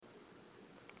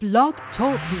Blog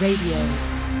Talk Radio.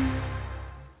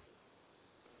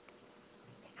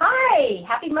 Hi,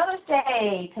 happy Mother's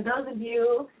Day to those of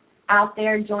you out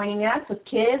there joining us with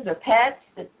kids or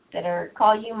pets that are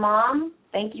call you mom.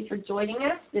 Thank you for joining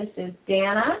us. This is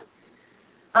Dana.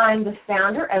 I'm the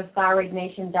founder of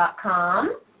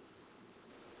ThyroidNation.com.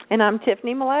 And I'm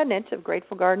Tiffany Mladnich of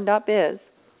GratefulGarden.biz.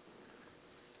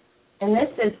 And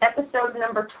this is episode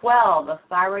number 12 of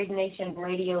Thyroid Nation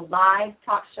Radio Live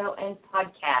Talk Show and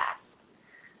Podcast.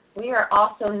 We are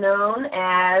also known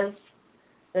as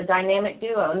the dynamic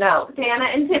duo. No, Dana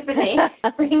and Tiffany,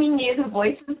 bringing you the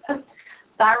voices of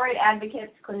thyroid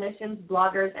advocates, clinicians,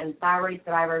 bloggers, and thyroid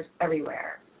thrivers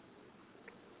everywhere.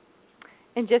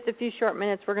 In just a few short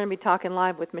minutes, we're going to be talking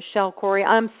live with Michelle Corey.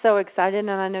 I'm so excited,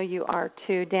 and I know you are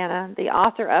too, Dana, the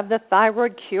author of The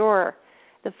Thyroid Cure,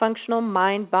 the functional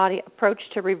mind-body approach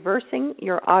to reversing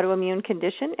your autoimmune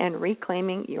condition and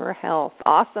reclaiming your health.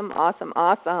 Awesome, awesome,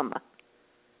 awesome.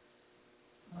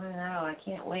 I know, I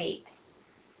can't wait.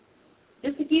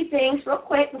 Just a few things real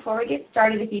quick before we get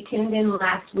started. If you tuned in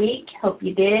last week, hope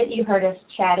you did. You heard us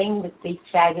chatting with the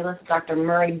fabulous Dr.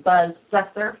 Murray Buzz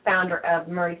Susser, founder of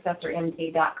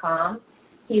MurraySusserMD.com.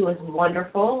 He was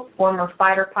wonderful, former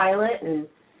fighter pilot and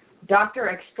doctor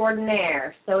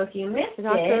extraordinaire. So if you missed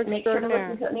it, make sure to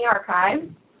listen to it in the archive.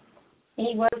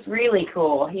 He was really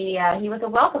cool. He was a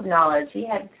wealth of knowledge. He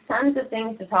had tons of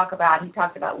things to talk about. He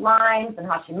talked about Lyme's and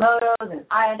Hashimoto's and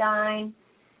iodine.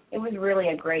 It was really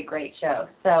a great, great show.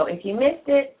 So if you missed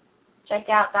it, check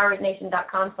out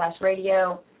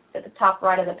thyroidnation.com/radio. It's at the top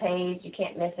right of the page. You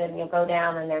can't miss it, and you'll go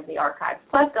down, and there's the archives.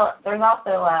 Plus, there's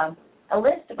also a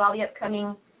list of all the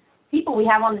upcoming people we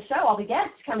have on the show, all the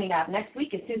guests coming up. Next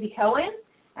week is Susie Cohen.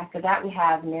 After that, we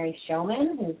have Mary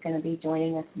Showman, who's going to be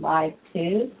joining us live,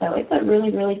 too. So it's a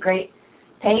really, really great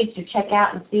page to check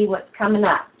out and see what's coming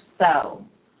up. So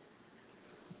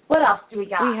what else do we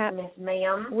got, Miss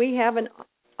Ma'am? We have an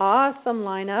awesome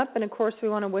lineup, and, of course, we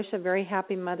want to wish a very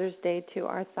happy Mother's Day to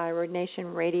our Thyroid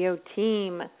Nation radio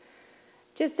team.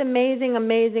 Just amazing,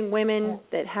 amazing women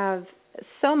that have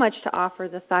so much to offer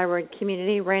the thyroid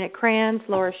community. Raina Kranz,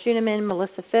 Laura Schuneman,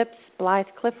 Melissa Phipps, Blythe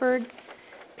Clifford,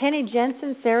 Penny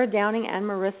Jensen, Sarah Downing, and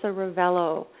Marissa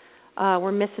Ravello.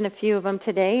 We're missing a few of them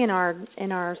today in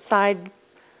our side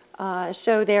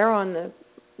show there on the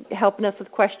helping us with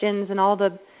questions and all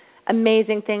the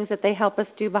amazing things that they help us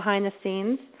do behind the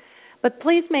scenes. But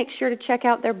please make sure to check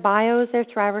out their bios, their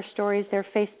Thriver stories, their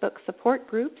Facebook support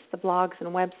groups, the blogs and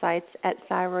websites at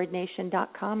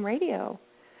thyroidnation.com radio.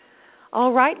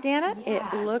 All right, Dana, It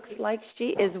looks like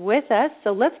she is with us,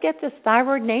 so let's get this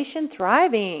Thyroid Nation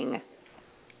thriving.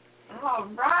 All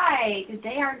right.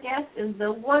 Today our guest is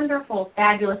the wonderful,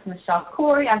 fabulous Michelle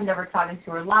Corey. I've never talked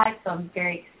to her live, so I'm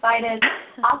very excited.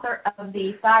 Author of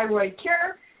The Thyroid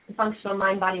Cure, the functional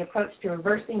mind-body approach to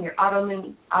reversing your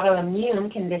autoimmune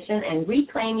condition and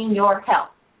reclaiming your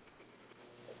health.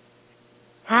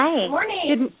 Hi. Good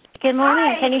morning. Good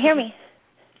morning. Hi. Can you hear me?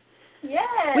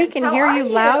 Yes. We can hear you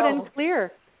loud and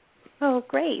clear. Oh,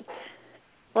 great.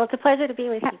 Well, it's a pleasure to be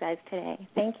with you guys today.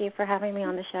 Thank you for having me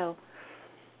on the show.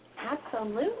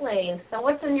 Absolutely. So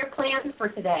what's in your plans for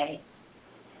today?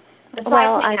 This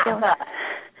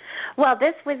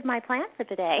was my plan for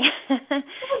today.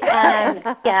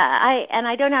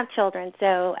 I don't have children,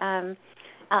 so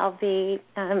I'll be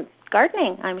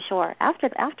gardening, I'm sure, after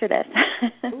this.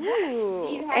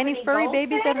 Ooh. Any furry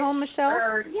babies at home, Michelle?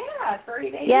 Furry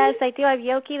babies. Yes, I do. I have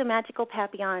Yoki, the magical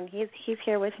papillon. He's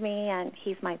here with me, and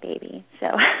he's my baby.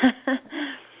 So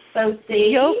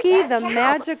see, Yoki, the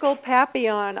magical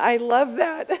papillon. I love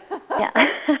that. Yeah.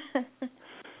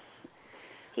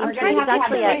 He's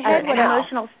actually an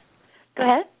emotional. Go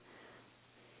ahead.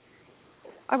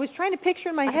 I was trying to picture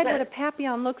in my head what a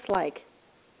papillon looks like.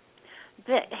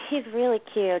 He's really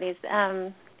cute.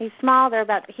 He's small.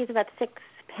 He's about 6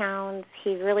 pounds.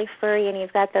 He's really furry, and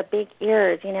he's got the big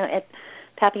ears.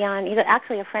 Papillon. He's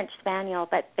actually a French Spaniel,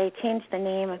 but they changed the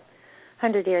name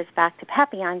 100 years back to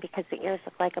Papillon because the ears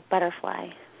look like a butterfly.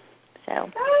 So.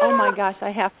 Oh my gosh,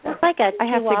 I have to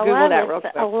Google that real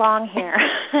quick. A long hair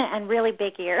and really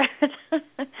big ears.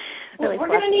 We're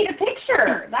going to need a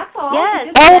picture. That's all.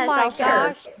 Yes. Oh my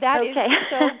gosh, that is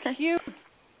so cute.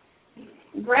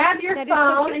 Grab your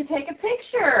phone and take a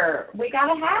picture. We got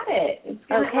to have it.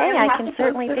 I can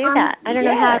certainly do that. I don't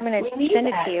know how I'm going to send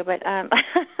it to you, but I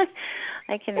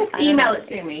can. Just email it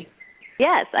to me.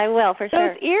 Yes, I will, for sure.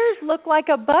 Those ears look like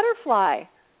a butterfly.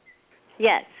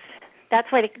 Yes,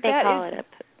 that's what they call it.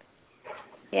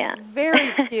 Yeah.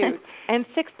 Very cute. And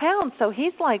 6 pounds, so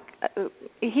he's like,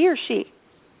 he or she?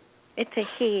 It's a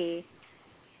he.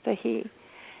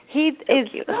 He is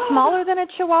smaller than a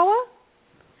Chihuahua?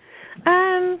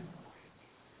 I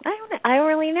don't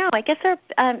really know. I guess they're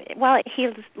he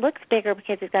looks bigger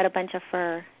because he's got a bunch of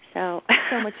fur. So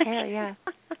much hair, yeah.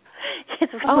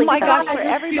 Really oh my gosh, I for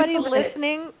just everybody Googled it.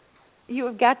 listening, you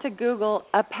have got to Google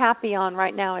a Papillon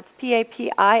right now. It's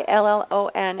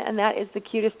Papillon, and that is the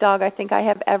cutest dog I think I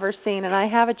have ever seen. And I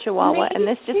have a Chihuahua, and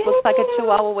this just looks like a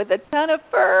Chihuahua with a ton of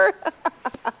fur.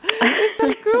 It's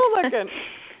so cool looking.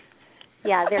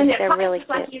 Yeah, they're really cute.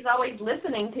 Like he's always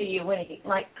listening to you when he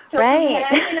tilts right. his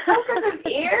head, because of his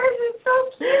ears. It's so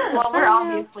cute. Well, we're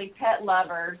obviously pet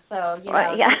lovers, so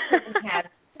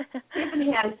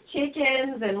Tiffany has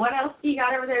chickens, and what else do you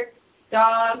got over there?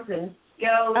 Dogs and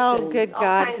goats. Oh, and good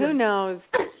God, who knows?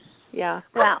 Yeah.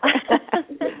 Wow.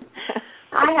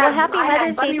 Happy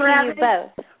Mother's Day to you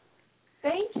both.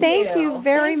 Thank you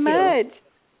very much.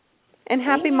 And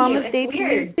happy Mama's Day to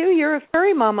you too. You're a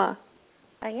furry mama.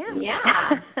 I am.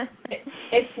 Yeah.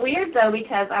 It's weird, though,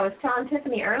 because I was telling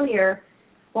Tiffany earlier,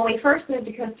 when we first moved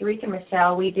to Costa Rica,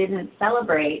 Michelle, we didn't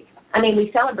celebrate. We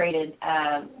celebrated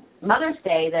Mother's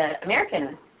Day, the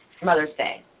American Mother's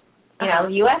Day,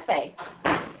 USA.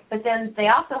 But then they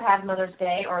also have Mother's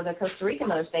Day, or the Costa Rican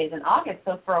Mother's Days in August.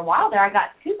 So for a while there, I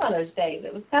got 2 Mother's Days.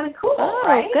 It was kind of cool,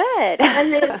 right? Oh, good.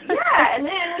 And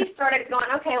then we started going,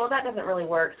 okay, well, that doesn't really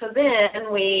work. So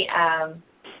then we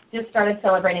just started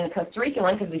celebrating the Costa Rican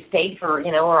one because we stayed for,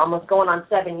 we're almost going on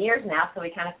 7 years now, so we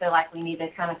kind of feel like we need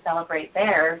to kind of celebrate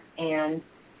theirs. And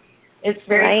it's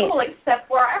very cool, except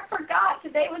for I forgot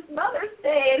today was Mother's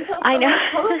Day until someone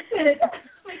posted it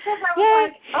because I was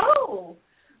like, oh,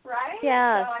 right?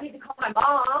 Yeah. So I need to call my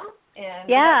mom. And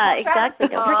exactly.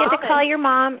 Don't forget to call your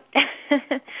mom.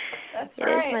 That's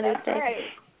right. Mother's Day. Right.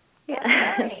 Yeah.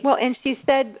 Right. Well, and she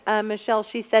said, Michelle,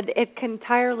 she said it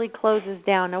entirely closes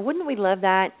down. Now, wouldn't we love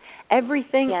that?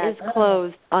 Everything is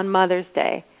closed on Mother's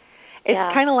Day.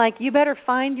 It's kind of like you better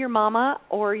find your mama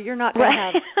or you're not going to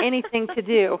have anything to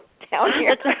do down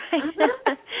here. That's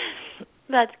right.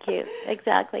 That's cute.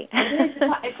 Exactly.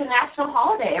 It's a national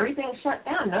holiday. Everything's shut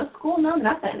down. No school, no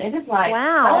nothing. It is like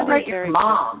celebrate your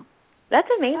mom. That's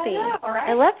amazing. I know, right?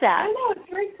 I love that. I know, it's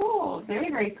very cool.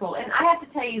 Very, very cool. And I have to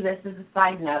tell you this as a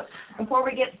side note before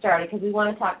we get started, because we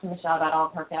want to talk to Michelle about all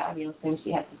of her fabulous things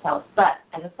she has to tell us. But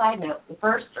as a side note, the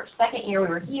first or second year we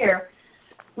were here,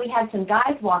 we had some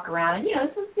guys walk around, and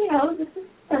this is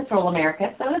Central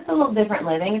America, so it's a little different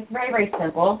living. It's very, very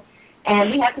simple.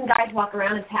 And we had some guys walk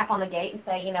around and tap on the gate and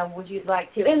say, would you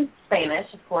like to, in Spanish,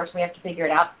 of course, we have to figure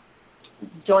it out,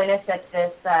 join us at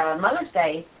this Mother's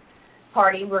Day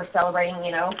party we're celebrating,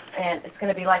 and it's going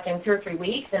to be like in 2 or 3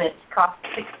 weeks, and it costs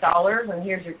 $6, and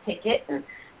here's your ticket. And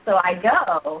so I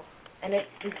go, and it's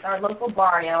our local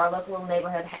barrio, our local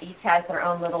neighborhood each has their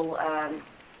own little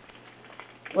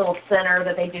center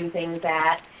that they do things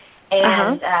at,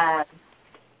 and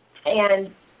and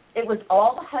it was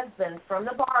all the husbands from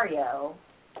the barrio,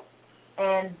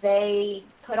 and they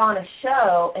put on a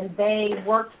show, and they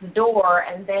worked the door,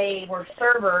 and they were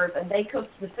servers, and they cooked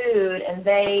the food, and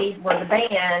they were the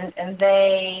band, and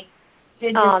they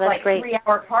did this great.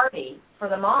 3-hour party for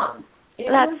the moms.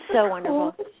 That's so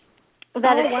wonderful.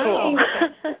 That is cool.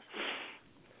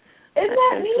 Isn't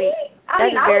that neat? Sweet.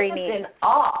 That's very neat. I was just in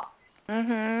awe.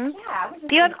 Mhm. Yeah, I was just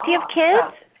do you have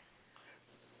kids?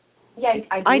 Yeah,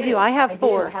 I do. I have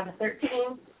 4. I have a 13.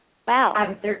 Wow. I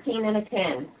have a 13 and a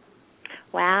 10.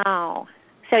 Wow.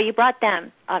 So you brought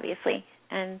them, obviously,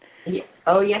 and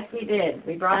oh yes, we did.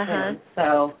 We brought them.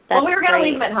 So we were going to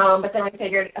leave them at home, but then we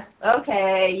figured,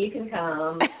 okay, you can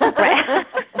come.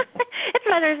 It's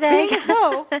Mother's Day.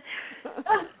 So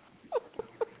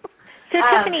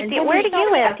Tiffany, where do you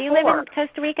live? Do you live in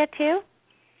Costa Rica too?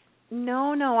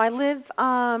 No, I live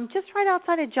just right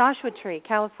outside of Joshua Tree,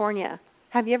 California.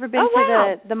 Have you ever been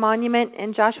to the monument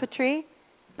in Joshua Tree?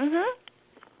 Mhm.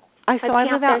 I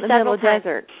live out in the middle of the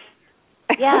desert.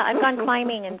 Yeah, I've gone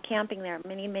climbing and camping there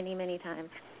many, many, many times.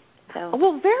 So.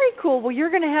 Well, very cool. Well, you're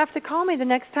going to have to call me the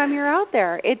next time you're out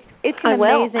there. It's an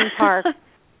amazing park.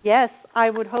 Yes, I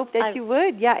would hope that you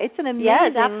would. Yeah, it's an amazing.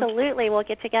 Yes, absolutely. We'll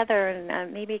get together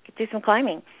and maybe do some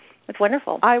climbing. It's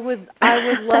wonderful. I would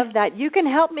love that. You can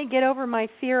help me get over my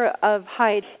fear of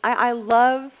heights. I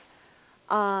love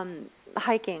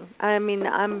hiking. I mean,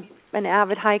 I'm an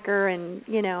avid hiker and,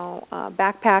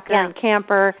 backpacker and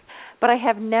camper, but I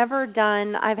have never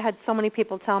done, I've had so many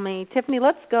people tell me, Tiffany,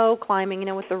 let's go climbing,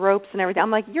 with the ropes and everything. I'm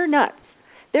like, you're nuts.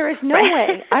 There is no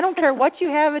way. I don't care what you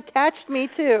have attached me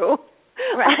to.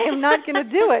 I am not going to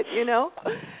do it,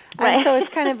 And so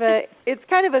it's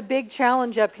kind of a big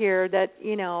challenge up here that,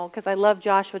 because I love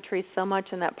Joshua Tree so much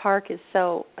and that park is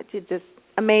so just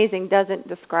amazing, doesn't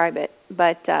describe it.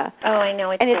 But I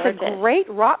know, and gorgeous. It's a great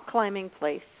rock climbing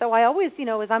place. So I always,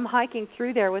 as I'm hiking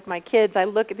through there with my kids, I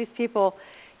look at these people,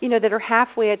 that are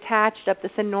halfway attached up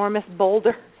this enormous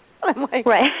boulder. I'm like,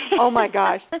 right. Oh my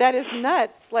gosh, that is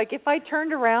nuts. Like if I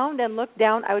turned around and looked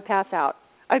down, I would pass out.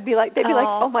 They'd be like,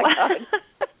 oh my God.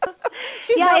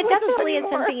 Yeah, it definitely is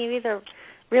something you either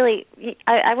really,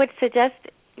 I would suggest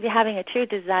having a true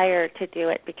desire to do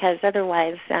it, because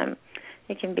otherwise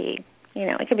it can be,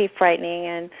 it can be frightening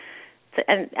and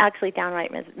actually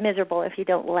downright miserable if you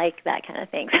don't like that kind of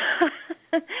thing.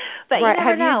 But right. you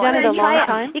never know. Have you done it a long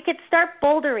time? You could start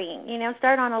bouldering,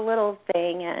 start on a little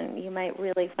thing, and you might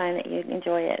really find that you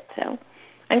enjoy it. So,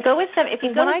 and go with if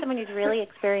you go with someone who's really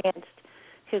experienced,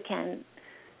 who can,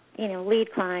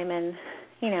 lead climb, and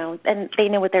and they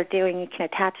know what they're doing. You can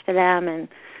attach to them, and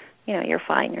you're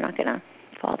fine. You're not going to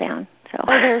fall down. So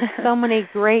there's so many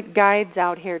great guides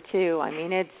out here too. I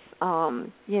mean, it's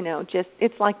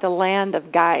it's like the land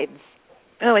of guides.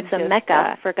 Oh, it's a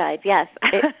mecca for guides. Yes,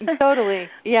 totally.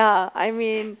 Yeah, I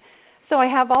mean, so I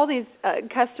have all these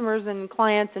customers and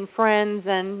clients and friends,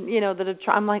 and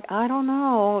I'm like, I don't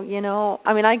know,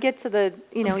 I mean, I get to the,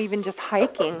 even just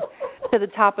hiking to the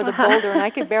top of the boulder, and I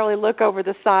could barely look over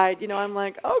the side. I'm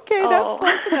like, okay, that's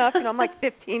close enough. I'm like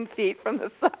 15 feet from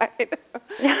the side.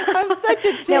 I'm such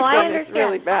a chick. No, I understand. It's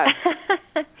really bad.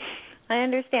 I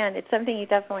understand. It's something you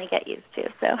definitely get used to.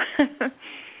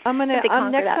 So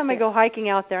next time I go hiking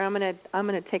out there, I'm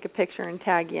gonna take a picture and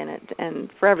tag you in it, and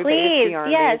for everybody to see our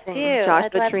amazing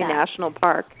Joshua Tree National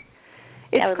Park.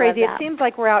 It's crazy. It seems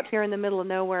like we're out here in the middle of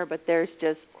nowhere, but there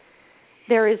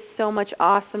is so much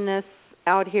awesomeness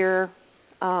out here.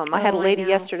 I had a lady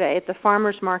yesterday at the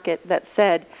farmers market that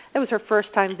said it was her first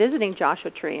time visiting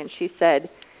Joshua Tree, and she said,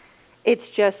 "It's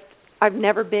just I've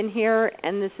never been here,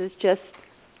 and this is just."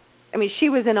 I mean, she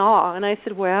was in awe, and I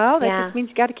said, well, that just means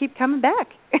you got to keep coming back.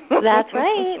 That's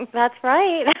right. That's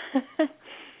right.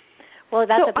 Well,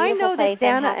 that's a beautiful place. So I know that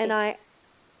Dana and I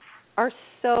are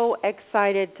so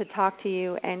excited to talk to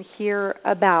you and hear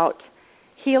about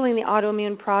healing the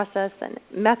autoimmune process and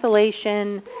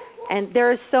methylation, and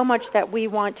there is so much that we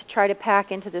want to try to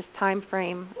pack into this time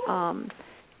frame.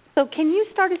 So can you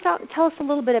start us out and tell us a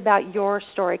little bit about your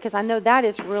story, because I know that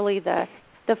is really the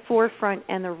forefront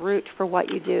and the root for what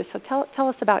you do. So tell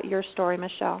us about your story,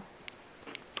 Michelle.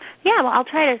 Yeah, well, I'll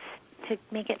try to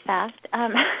make it fast. I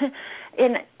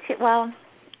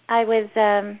was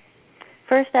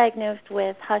first diagnosed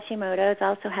with Hashimoto's. I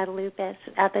also had lupus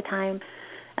at the time,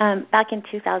 back in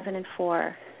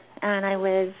 2004. And I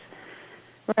was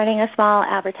running a small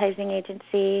advertising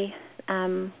agency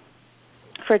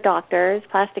for doctors,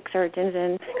 plastic surgeons,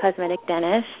 and cosmetic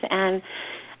dentists. And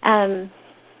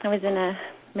I was in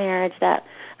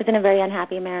a very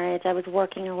unhappy marriage. I was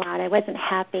working a lot. I wasn't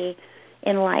happy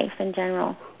in life in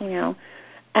general, and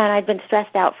I'd been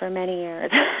stressed out for many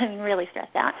years. I mean, really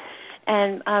stressed out.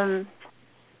 And,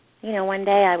 one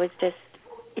day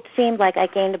it seemed like I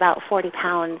gained about 40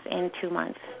 pounds in 2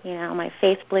 months. My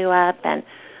face blew up, and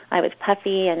I was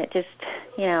puffy, and it just,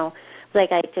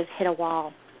 like I just hit a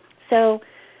wall. So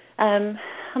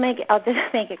I'll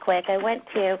just make it quick. I went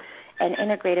to an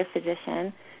integrative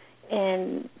physician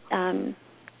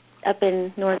up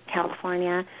in Northern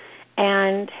California,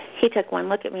 and he took one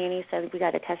look at me and he said, "We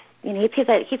got to test."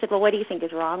 He said, "Well, what do you think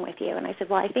is wrong with you?" And I said,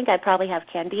 "Well, I think I probably have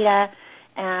candida,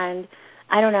 and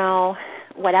I don't know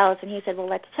what else." And he said, "Well,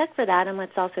 let's check for that, and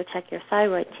let's also check your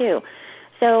thyroid too."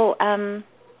 So,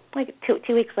 like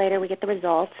 2 weeks later, we get the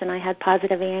results, and I had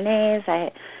positive ANAs.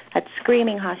 I had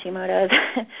screaming Hashimoto's,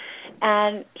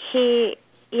 and he.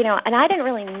 And I didn't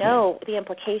really know the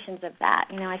implications of that.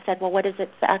 I said, well, what does it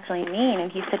actually mean?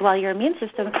 And he said, well, your immune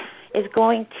system is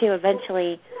going to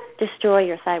eventually destroy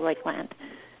your thyroid gland.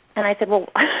 And I said, well,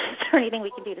 is there anything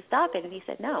we can do to stop it? And he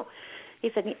said, no.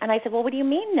 And I said, well, what do you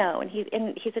mean no? And he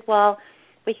said, well,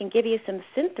 we can give you some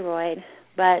Synthroid,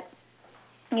 but,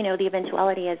 the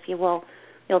eventuality is you'll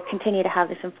continue to have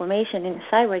this inflammation in your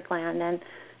thyroid gland, and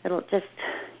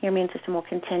your immune system will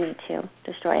continue to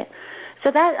destroy it. So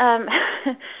that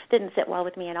didn't sit well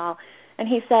with me at all. And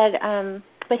he said,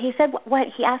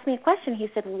 he asked me a question. He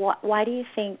said, why do you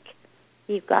think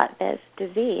you've got this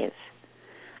disease?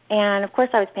 And, of course,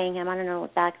 I was paying him, I don't know,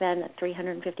 back then, at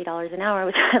 $350 an hour. I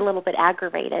was a little bit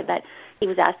aggravated that he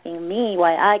was asking me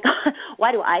why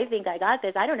do I think I got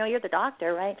this? I don't know, you're the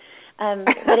doctor, right?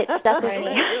 But it stuck with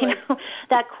me.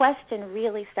 That question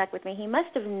really stuck with me. He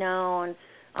must have known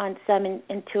on some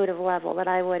intuitive level that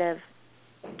I would have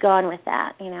gone with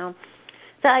that,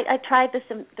 So I tried the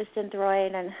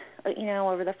Synthroid, and,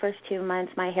 over the first 2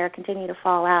 months, my hair continued to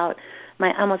fall out.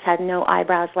 I almost had no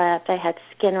eyebrows left. I had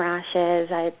skin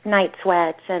rashes. I had night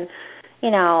sweats, and,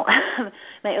 my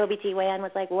OBGYN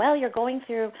was like, well, you're going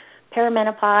through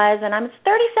perimenopause, and I'm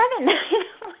 37,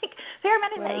 like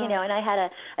perimenopause, wow. and I had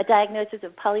a diagnosis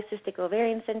of polycystic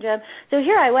ovarian syndrome. So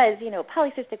here I was,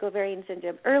 polycystic ovarian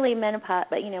syndrome, early menopause,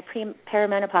 but,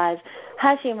 perimenopause,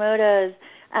 Hashimoto's,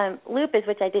 lupus,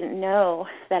 which I didn't know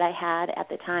that I had at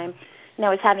the time. I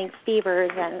was having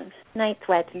fevers and night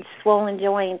sweats and swollen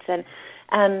joints, and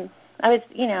I was,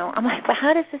 I'm like, well,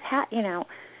 how does this happen?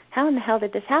 How in the hell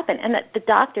did this happen? And the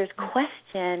doctor's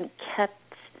question kept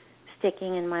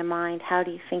sticking in my mind. How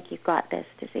do you think you got this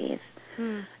disease?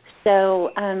 So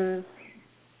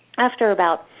after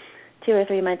about 2 or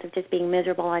 3 months of just being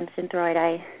miserable on Synthroid,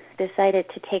 I decided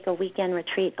to take a weekend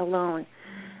retreat alone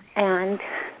and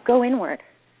go inward.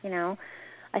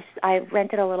 I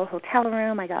rented a little hotel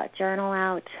room. I got a journal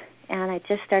out, and I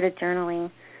just started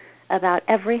journaling about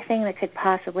everything that could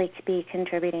possibly be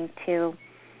contributing to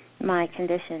my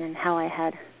condition and how I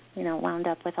had, wound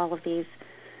up with all of these,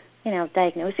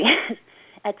 diagnoses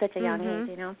at such a young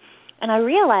age, And I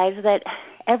realized that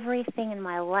everything in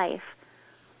my life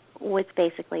was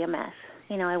basically a mess.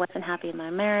 I wasn't happy in my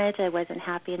marriage. I wasn't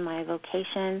happy in my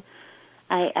vocation.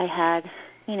 I had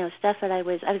stuff that I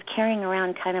was carrying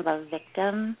around kind of a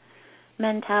victim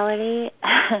mentality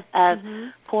of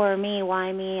poor me,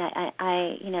 why me.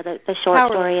 I the short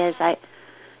Powerless. story is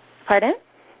pardon?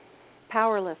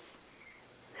 Powerless.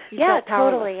 Yeah,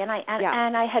 totally. And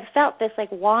I had felt this like,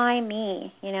 why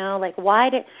me? Like why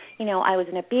did I was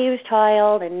an abused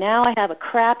child and now I have a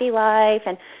crappy life,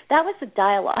 and that was the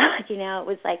dialogue. It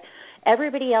was like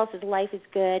everybody else's life is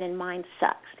good and mine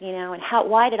sucks. And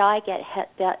why did I get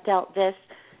dealt this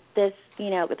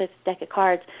with this deck of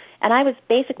cards? And I was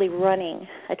basically running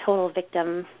a total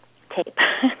victim tape.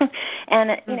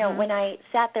 And when I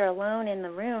sat there alone in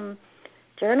the room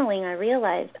journaling, I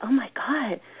realized, oh my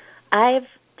God, I've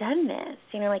done this.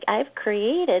 I've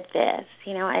created this.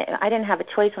 I didn't have a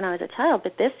choice when I was a child,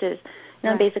 but this is,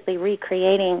 I'm basically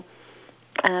recreating,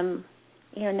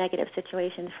 negative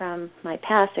situations from my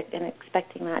past and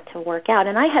expecting that to work out.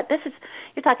 And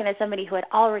you're talking to somebody who had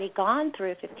already gone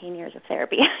through 15 years of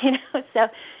therapy, so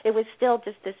it was still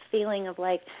just this feeling of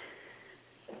like,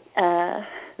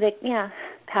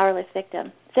 powerless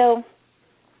victim. So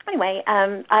anyway,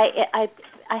 I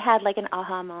had like an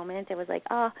aha moment. It was like,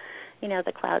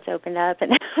 the clouds opened up,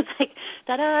 and it was like,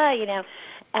 ta-da,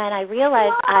 and I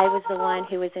realized I was the one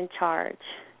who was in charge,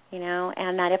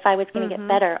 and that if I was going to get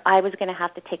better, I was going to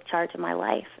have to take charge of my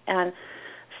life. And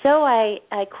so I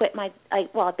quit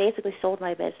I basically sold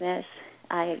my business.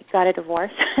 I got a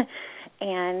divorce,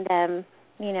 and,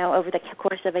 over the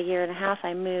course of a year and a half,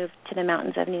 I moved to the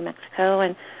mountains of New Mexico,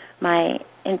 and my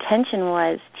intention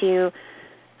was to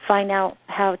find out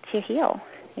how to heal,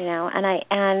 and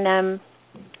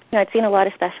I'd seen a lot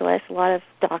of specialists, a lot of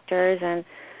doctors, and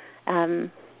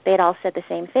they had all said the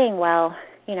same thing. Well,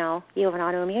 you have an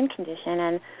autoimmune condition,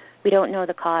 and we don't know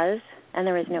the cause, and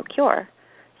there is no cure.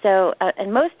 So,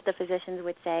 and most of the physicians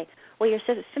would say, well, your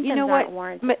symptoms aren't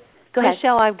warranted. Go ahead.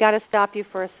 Michelle, I've got to stop you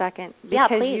for a second,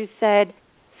 because you said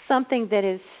something that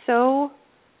is so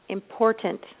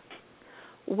important.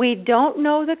 We don't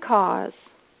know the cause,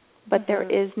 but there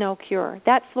is no cure.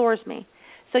 That floors me.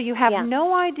 So you have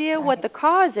no idea what the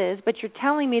cause is, but you're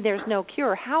telling me there's no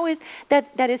cure. How is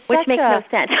that? That is such Which makes no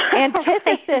sense.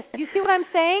 Antithesis. You see what I'm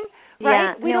saying?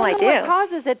 Right? Yeah, we don't know what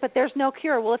causes it, but there's no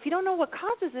cure. Well, if you don't know what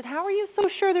causes it, how are you so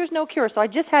sure there's no cure? So I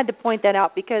just had to point that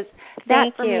out, because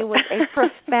that for me was a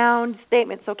profound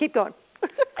statement. So keep going.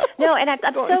 No, and I'm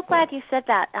so glad you said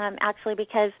that, actually,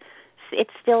 because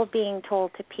it's still being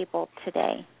told to people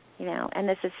today, and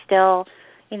this is still,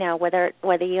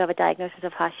 whether you have a diagnosis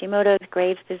of Hashimoto's,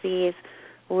 Graves' disease,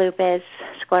 lupus,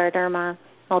 scleroderma,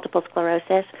 multiple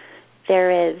sclerosis,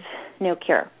 there is no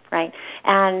cure, right?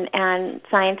 And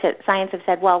science have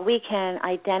said, well, we can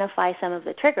identify some of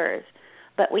the triggers,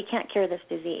 but we can't cure this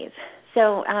disease.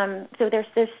 So there's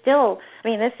still,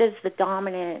 this is the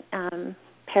dominant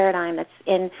paradigm that's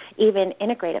in even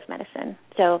integrative medicine.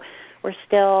 So we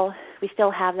still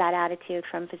have that attitude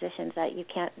from physicians that you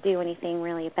can't do anything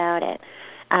really about it.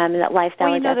 That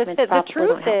lifestyle adjustments probably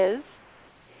won't help.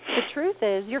 The truth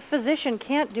is, your physician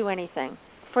can't do anything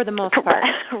for the most part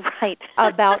right.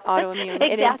 about autoimmune.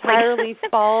 Exactly. It entirely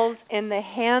falls in the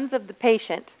hands of the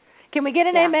patient. Can we get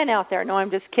an amen out there? No, I'm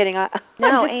just kidding. I'm just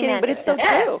kidding, but it's so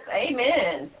true.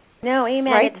 Amen. No,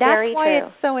 amen. Right? It's That's very why true.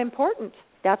 it's so important.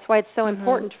 That's why it's so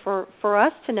important for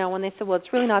us to know when they say, well,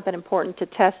 it's really not that important to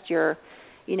test your,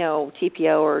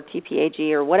 TPO or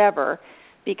TPAG or whatever,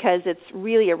 because it's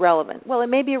really irrelevant. Well, it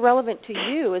may be irrelevant to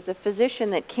you as a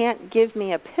physician that can't give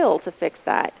me a pill to fix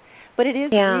that, but it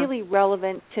is really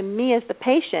relevant to me as the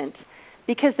patient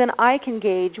because then I can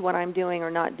gauge what I'm doing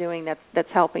or not doing that's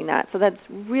helping that. So that's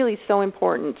really so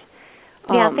important.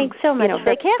 Yeah, thanks so much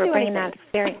they can't for do bringing anything.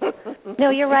 that experience.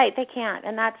 No, you're right, they can't,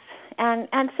 and that's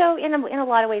and so in a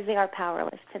lot of ways they are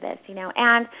powerless to this,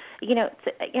 And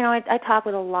I talk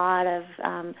with a lot of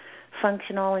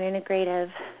functional and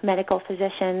integrative medical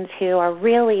physicians who are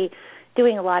really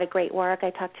doing a lot of great work.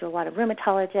 I talk to a lot of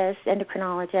rheumatologists,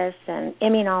 endocrinologists, and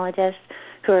immunologists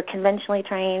who are conventionally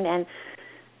trained, and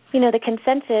the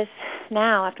consensus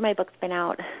now, after my book's been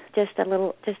out just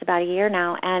about a year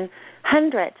now, and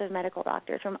hundreds of medical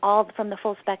doctors from the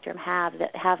full spectrum have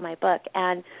my book,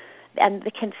 and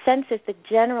the consensus, the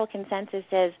general consensus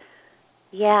is,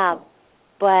 yeah,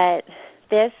 but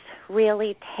this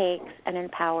really takes an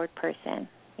empowered person.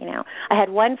 I had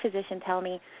one physician tell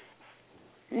me,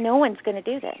 no one's going to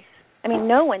do this. I mean,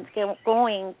 no one's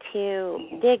going to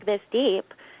dig this deep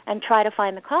and try to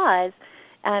find the cause.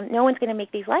 No one's going to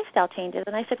make these lifestyle changes.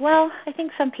 And I said, well, I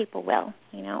think some people will,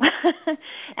 and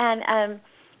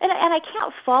I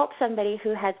can't fault somebody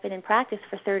who has been in practice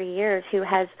for 30 years who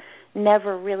has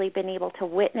never really been able to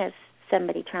witness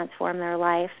somebody transform their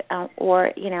life,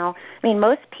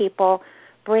 most people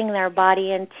bring their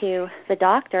body into the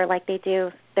doctor like they do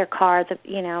their car,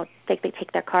 they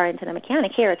take their car into the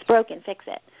mechanic. Here, it's broken, fix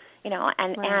it,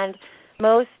 and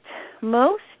most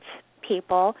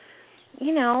people,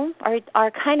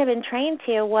 are kind of entrained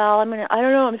to, well, I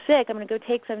don't know, I'm sick, I'm going to go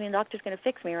take something, the doctor's going to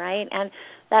fix me, right? And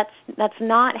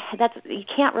you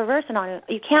can't reverse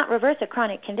a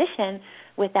chronic condition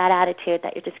with that attitude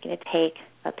that you're just going to take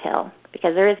a pill,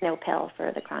 because there is no pill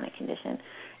for the chronic condition.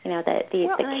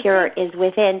 The cure is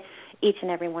within each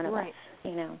and every one of us.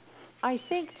 I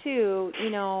think too,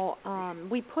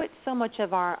 we put so much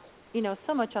of our,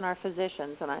 so much on our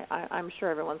physicians, and I'm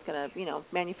sure everyone's going to,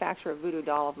 manufacture a voodoo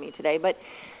doll of me today, but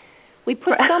we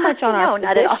put so much on our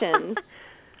physicians.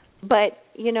 But,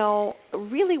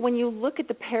 really when you look at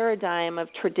the paradigm of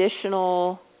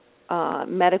traditional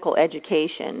medical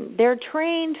education, they're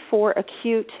trained for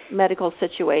acute medical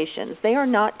situations. They are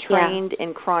not trained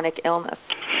in chronic illness.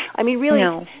 I mean,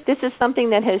 really, this is something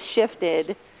that has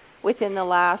shifted within the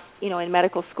last, in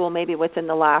medical school, maybe within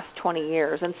the last 20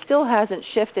 years, and still hasn't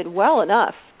shifted well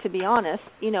enough, to be honest,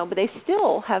 but they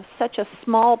still have such a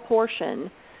small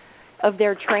portion of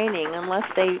their training, unless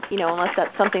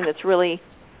that's something that's really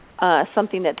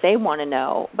something that they want to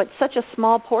know. But such a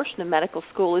small portion of medical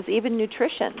school is even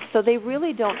nutrition, so they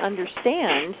really don't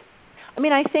understand. I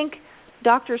mean, I think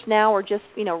doctors now are just,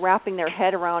 wrapping their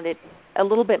head around it a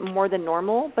little bit more than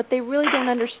normal, but they really don't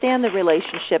understand the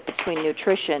relationship between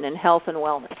nutrition and health and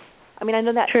wellness. I mean, I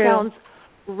know that sounds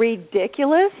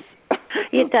ridiculous.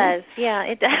 It does, yeah,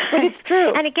 it does. But it's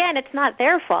true. And again, it's not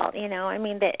their fault, I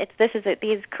mean,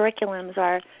 these curriculums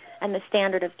are, and the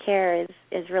standard of care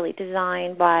is really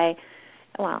designed by,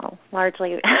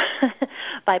 largely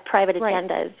by private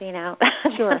agendas,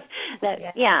 Sure.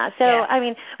 So I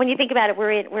mean, when you think about it,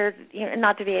 we're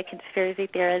not to be a conspiracy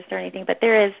theorist or anything, but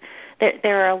there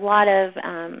are a lot of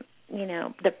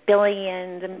the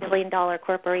billions and billion-dollar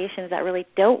corporations that really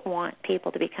don't want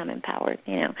people to become empowered,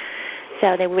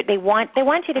 So they want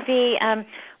you to be.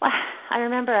 I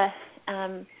remember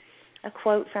a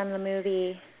quote from the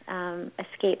movie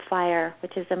Escape Fire,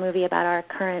 which is a movie about our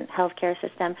current healthcare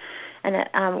system, and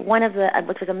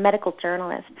which was a medical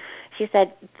journalist. She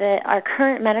said that our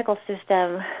current medical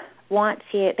system wants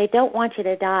you. They don't want you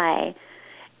to die.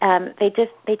 They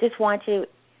just want you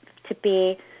to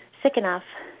be sick enough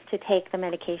to take the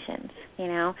medications,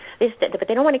 but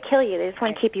they don't want to kill you. They just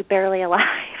want to keep you barely alive.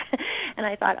 And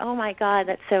I thought, oh my God,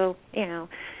 that's so,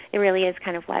 it really is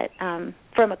kind of what,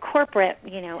 from a corporate,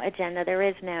 agenda, there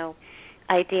is no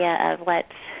idea of let's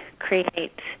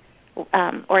create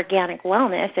organic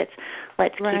wellness. It's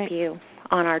let's keep you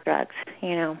on our drugs,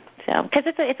 So because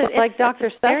it's like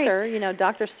Dr. Susser,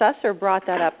 Dr. Susser brought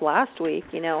that up last week.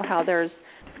 How there's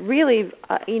really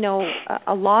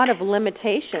a lot of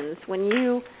limitations when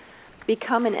you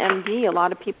become an MD. A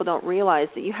lot of people don't realize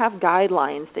that you have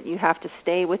guidelines that you have to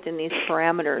stay within these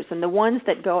parameters, and the ones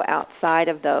that go outside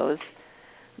of those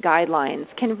guidelines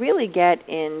can really get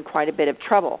in quite a bit of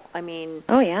trouble. I mean,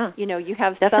 you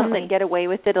have some that get away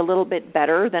with it a little bit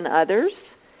better than others,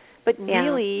 but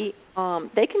really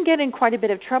they can get in quite a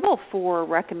bit of trouble for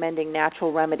recommending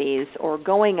natural remedies or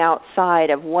going outside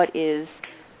of what is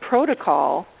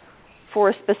protocol for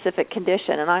a specific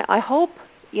condition. And I hope,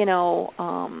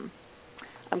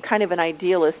 I'm kind of an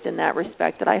idealist in that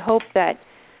respect, that I hope that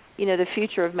the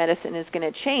future of medicine is going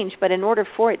to change, but in order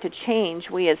for it to change,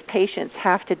 we as patients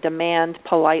have to demand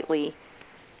politely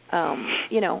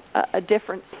a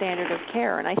different standard of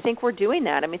care. And I think we're doing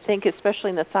that. I mean, I think especially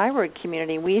in the thyroid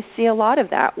community, we see a lot of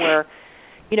that where,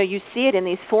 you see it in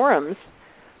these forums,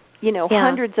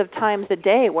 hundreds of times a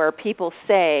day where people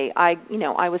say, I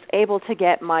was able to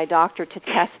get my doctor to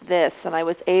test this, and I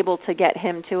was able to get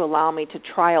him to allow me to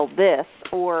trial this,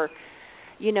 or,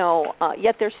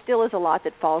 yet there still is a lot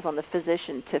that falls on the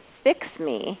physician to fix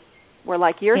me, where,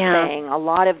 like you're saying, a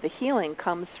lot of the healing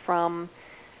comes from,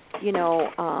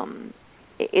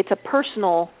 it's a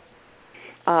personal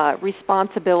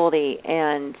responsibility,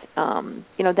 and,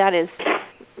 that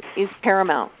is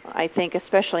paramount, I think,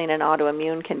 especially in an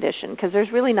autoimmune condition, because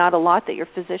there's really not a lot that your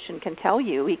physician can tell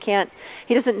you.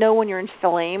 He doesn't know when you're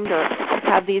inflamed or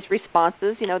have these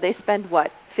responses. They spend,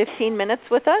 15 minutes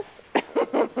with us?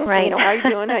 Right. How you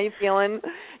doing? How you feeling?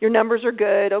 Your numbers are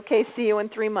good. Okay, see you in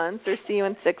 3 months or see you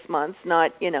in 6 months,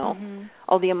 not,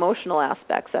 all the emotional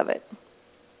aspects of it.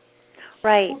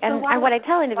 Right. So and what I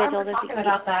tell individuals is... talking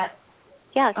about that.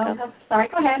 Yeah. Sorry,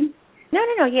 go ahead.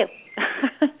 No, you.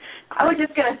 I was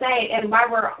just going to say, and while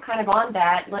we're kind of on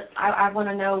that, I want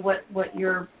to know what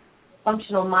your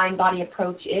functional mind-body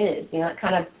approach is. It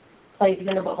kind of plays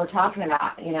into what we're talking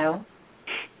about,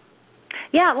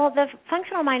 Yeah, well, the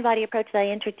functional mind-body approach that I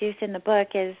introduced in the book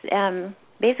is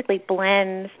basically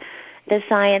blends the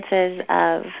sciences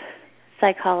of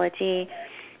psychology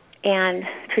and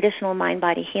traditional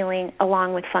mind-body healing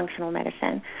along with functional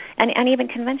medicine and even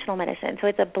conventional medicine. So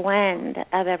it's a blend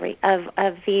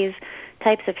of these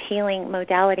types of healing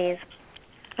modalities,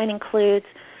 and includes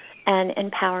an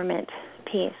empowerment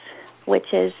piece,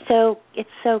 which is so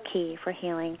key for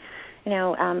healing.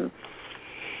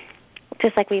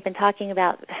 Just like we've been talking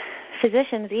about,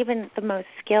 physicians, even the most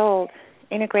skilled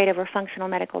integrative or functional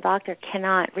medical doctor,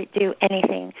 cannot do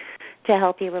anything to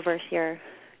help you reverse your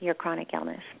chronic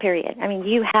illness, period. I mean,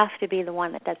 you have to be the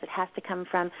one that does it. It has to come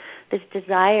from this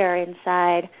desire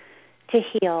inside to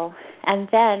heal. And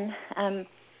then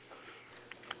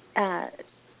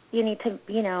you need to,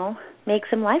 make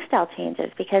some lifestyle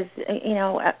changes, because,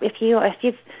 if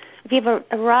you've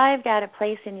arrived at a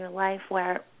place in your life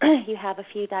where you have a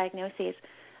few diagnoses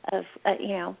of,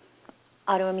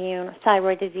 autoimmune,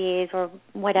 thyroid disease, or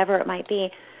whatever it might be,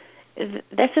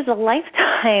 this is a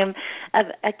lifetime of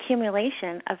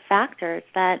accumulation of factors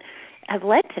that have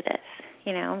led to this.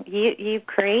 You've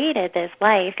created this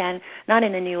life, and not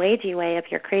in a new agey way of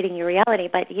you're creating your reality,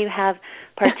 but you have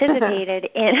participated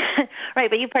in right.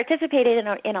 But you participated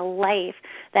in a life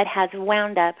that has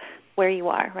wound up where you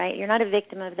are. Right. You're not a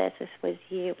victim of this. This was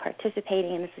you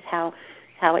participating, and this is how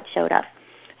it showed up.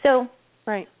 So,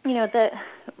 right.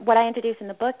 What I introduce in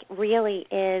the book really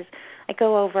is I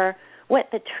go over what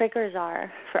the triggers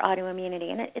are for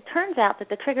autoimmunity. And it turns out that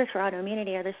the triggers for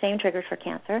autoimmunity are the same triggers for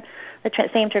cancer,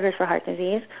 same triggers for heart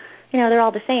disease. They're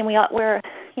all the same. We're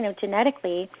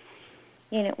genetically,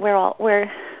 we're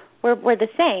the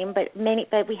same, but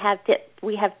we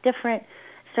have different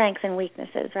strengths and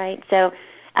weaknesses, right? So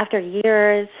after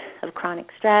years of chronic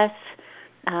stress,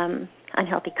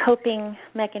 unhealthy coping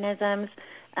mechanisms,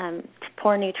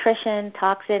 poor nutrition,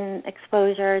 toxin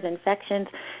exposures, infections,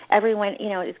 everyone,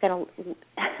 is going to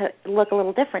look a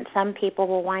little different. Some people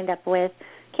will wind up with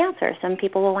cancer. Some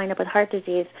people will wind up with heart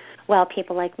disease, while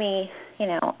people like me,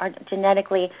 are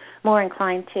genetically more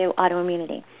inclined to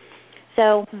autoimmunity.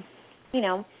 So,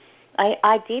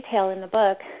 I detail in the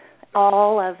book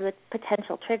all of the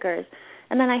potential triggers,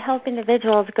 and then I help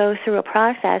individuals go through a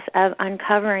process of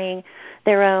uncovering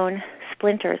their own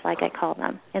splinters, like I call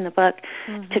them in the book,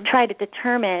 to try to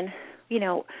determine,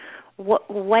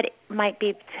 what might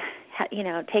be,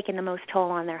 taking the most toll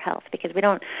on their health. Because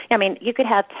you could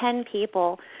have 10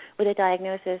 people with a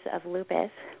diagnosis of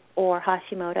lupus or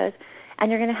Hashimoto's,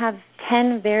 and you're going to have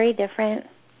 10 very different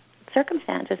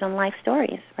circumstances and life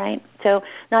stories, right? So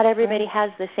not everybody has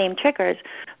the same triggers,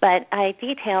 but I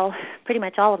detail pretty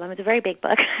much all of them. It's a very big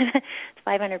book. It's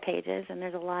 500 pages, and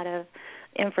there's a lot of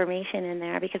information in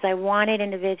there because I wanted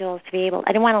individuals to be able,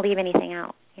 I didn't want to leave anything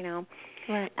out,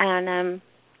 Right.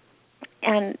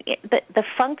 And the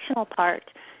functional part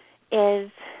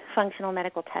is functional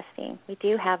medical testing. We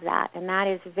do have that, and that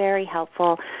is very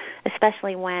helpful,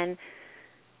 especially when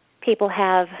people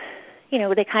have,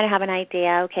 they kind of have an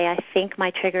idea, okay, I think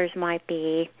my triggers might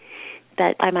be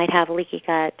that I might have leaky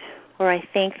gut, or I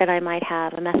think that I might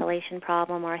have a methylation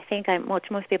problem, or I think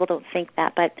most people don't think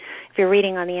that, but if you're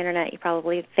reading on the internet, you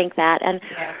probably think that, and,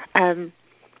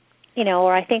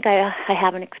 or I think I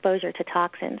have an exposure to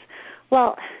toxins.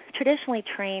 Well, traditionally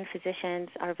trained physicians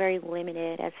are very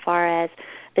limited as far as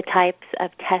the types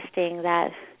of testing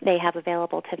that they have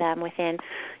available to them within,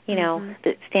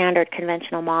 the standard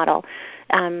conventional model.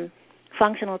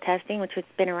 functional testing, which has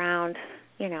been around,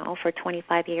 for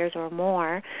 25 years or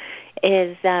more,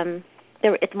 is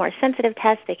it's a more sensitive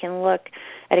test. They can look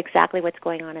at exactly what's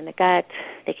going on in the gut.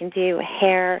 They can do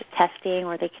hair testing,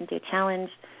 or they can do challenge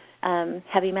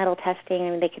heavy metal testing,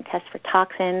 and they can test for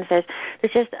toxins.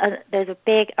 There's a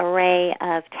big array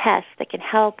of tests that can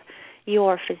help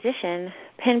your physician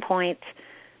pinpoint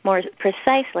more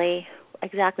precisely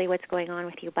exactly what's going on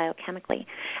with you biochemically,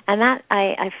 and that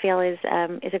I feel is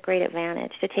a great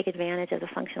advantage, to take advantage of the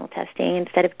functional testing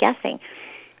instead of guessing,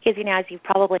 because as you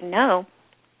probably know,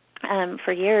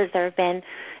 for years there have been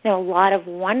a lot of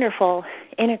wonderful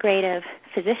integrative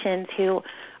physicians who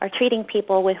are treating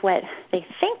people with what they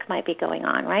think might be going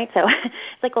on, right? So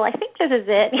it's like, well, I think this is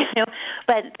it,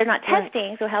 but they're not testing,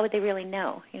 right. So how would they really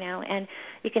know, And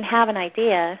you can have an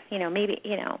idea, maybe,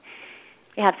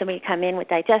 you have somebody come in with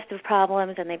digestive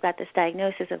problems, and they've got this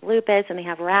diagnosis of lupus, and they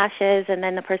have rashes, and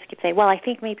then the person could say, well, I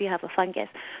think maybe you have a fungus.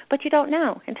 But you don't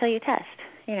know until you test,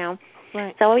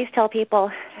 Right. So I always tell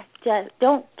people, just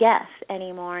don't guess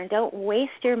anymore, and don't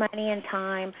waste your money and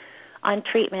time on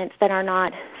treatments that are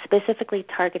not specifically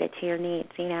targeted to your needs,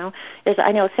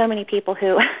 I know so many people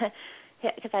who...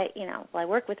 Because I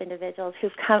work with individuals who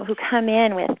come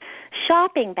in with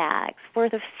shopping bags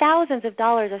worth of thousands of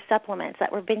dollars of supplements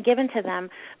that were been given to them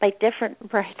by different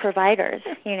providers,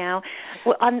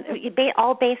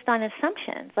 all based on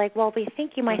assumptions. Like, well, we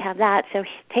think you might have that, so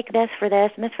take this for this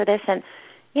and this for this, and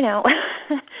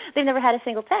they've never had a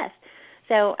single test.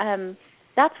 So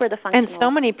that's where the functional... And so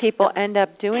many people end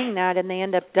up doing that, and they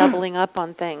end up doubling up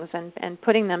on things and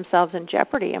putting themselves in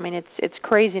jeopardy. I mean, it's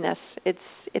craziness. It's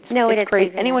crazy.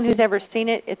 Craziness. Anyone who's ever seen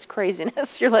it, it's craziness.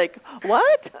 You're like,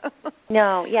 what?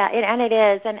 No, yeah, and it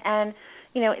is, and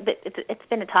it's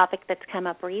been a topic that's come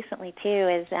up recently too.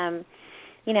 Is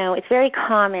it's very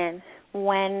common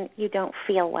when you don't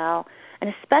feel well,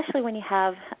 and especially when you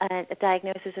have a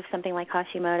diagnosis of something like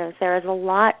Hashimoto's. There is a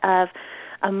lot of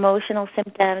emotional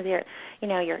symptoms.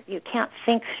 You can't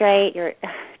think straight. You're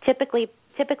typically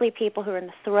people who are in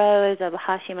the throes of a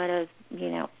Hashimoto's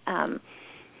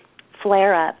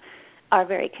flare up are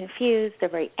very confused. They're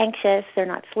very anxious. They're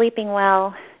not sleeping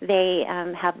well. They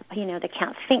they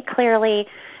can't think clearly,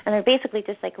 and they're basically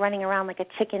just like running around like a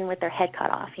chicken with their head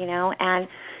cut off, and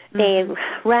they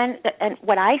run. And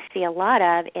what I see a lot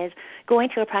of is going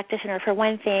to a practitioner for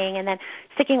one thing, and then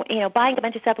buying a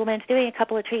bunch of supplements, doing a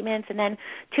couple of treatments, and then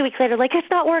 2 weeks later, like, it's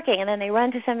not working, and then they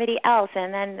run to somebody else,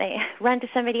 and then they run to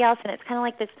somebody else, and it's kind of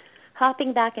like this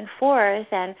hopping back and forth,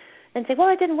 and say, well,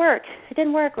 it didn't work,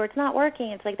 or it's not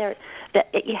working. It's like I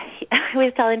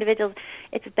always tell individuals,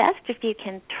 it's best if you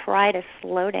can try to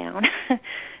slow down,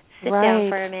 sit down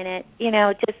for a minute,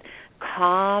 just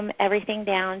calm everything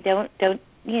down. Don't do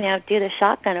the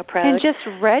shotgun approach. And just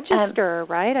register,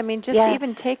 right? I mean, just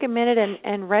even take a minute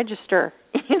and register,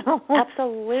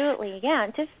 Absolutely, yeah.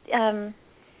 Just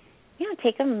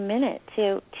take a minute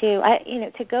to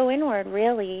go inward,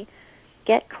 really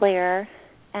get clear,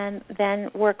 and then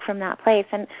work from that place.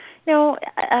 And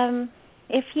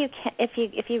if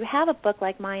you have a book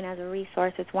like mine as a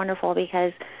resource, it's wonderful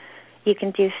because you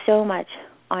can do so much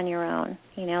on your own.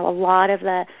 A lot of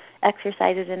the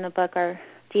exercises in the book are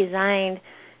designed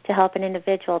to help an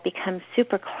individual become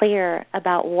super clear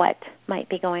about what might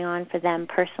be going on for them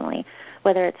personally,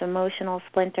 whether it's emotional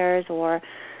splinters or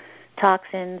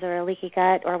toxins or a leaky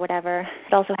gut or whatever.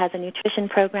 It also has a nutrition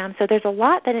program. So there's a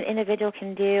lot that an individual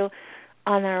can do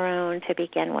on their own to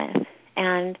begin with.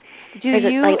 And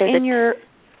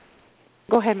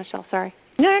go ahead, Michelle, sorry.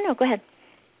 No, go ahead.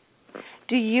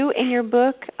 Do you in your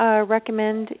book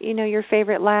recommend, your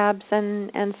favorite labs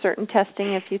and certain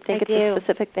testing if you think it's a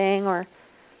specific thing? Or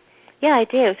Yeah, I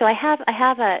do. So I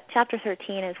have a chapter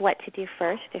 13 is what to do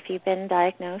first if you've been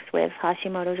diagnosed with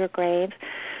Hashimoto's or Graves,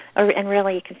 and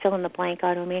really you can fill in the blank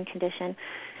autoimmune condition.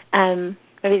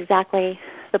 Of exactly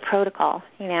the protocol.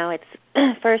 It's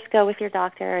first go with your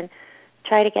doctor and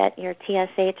try to get your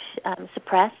TSH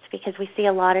suppressed, because we see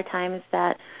a lot of times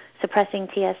that suppressing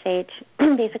TSH,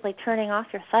 basically turning off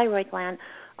your thyroid gland,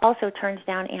 also turns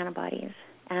down antibodies.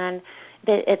 And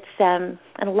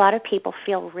and a lot of people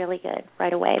feel really good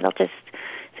right away. They'll just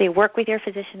say, work with your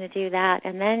physician to do that.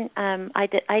 And then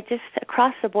I just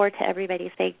across the board to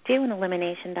everybody say, do an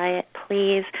elimination diet,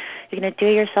 please. You're going to do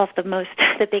yourself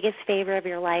the biggest favor of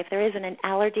your life. There isn't an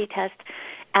allergy test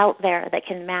out there that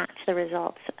can match the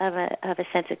results of a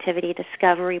sensitivity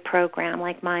discovery program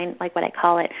like mine, like what I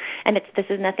call it. And this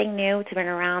is nothing new. It's been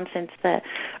around since the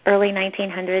early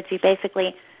 1900s. You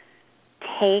basically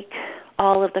take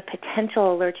all of the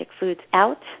potential allergic foods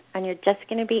out, and you're just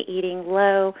going to be eating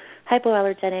low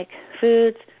hypoallergenic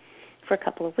foods for a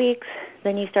couple of weeks.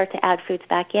 Then you start to add foods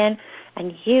back in,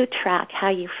 and you track how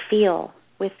you feel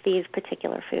with these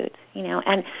particular foods,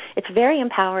 And it's very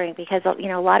empowering because,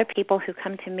 a lot of people who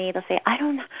come to me, they'll say, I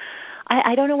don't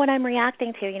know what I'm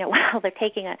reacting to. Well, they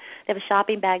have a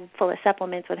shopping bag full of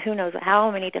supplements with who knows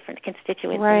how many different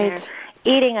constituents in there,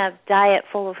 eating a diet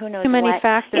full of who knows what. Too many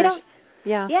factors.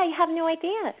 Yeah, you have no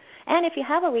idea. And if you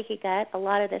have a leaky gut, a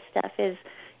lot of this stuff is,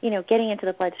 getting into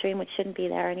the bloodstream, which shouldn't be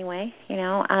there anyway, So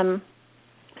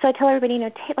I tell everybody,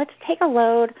 let's take a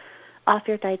load off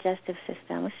your digestive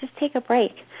system. Let's just take a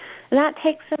break. And that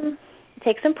takes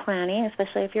some planning,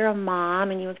 especially if you're a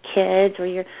mom and you have kids or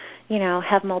you're,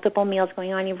 have multiple meals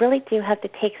going on. You really do have to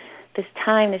take this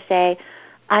time to say,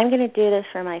 I'm going to do this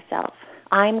for myself.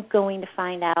 I'm going to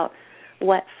find out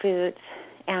what foods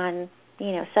and,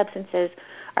 substances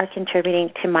are contributing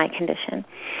to my condition.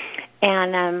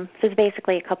 And so it's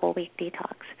basically a couple-week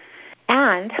detox.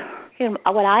 And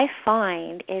what I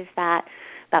find is that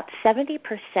about 70%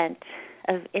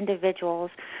 of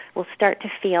individuals will start to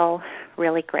feel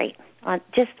really great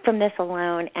just from this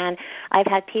alone. And I've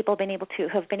had people who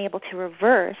have been able to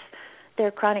reverse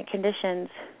their chronic conditions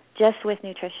just with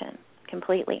nutrition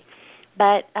completely.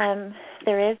 But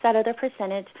there is that other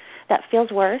percentage that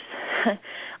feels worse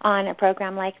on a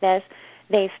program like this.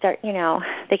 They start,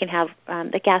 they can have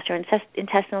the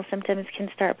gastrointestinal symptoms can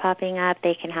start popping up.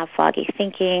 They can have foggy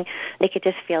thinking. They could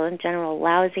just feel in general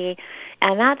lousy.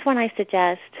 And that's when I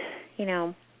suggest,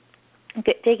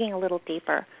 digging a little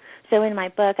deeper. So in my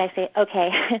book, I say, okay,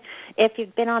 if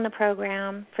you've been on the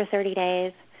program for 30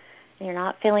 days and you're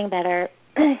not feeling better,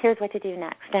 here's what to do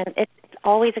next. And it's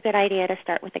always a good idea to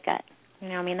start with the gut.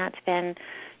 That's been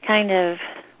kind of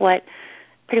what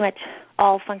pretty much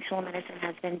all functional medicine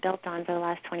has been built on for the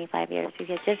last 25 years. If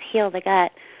you just heal the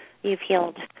gut, you've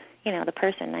healed, the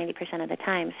person 90% of the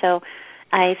time. So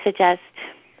I suggest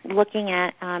looking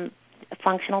at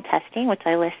functional testing, which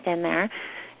I list in there,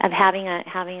 of having a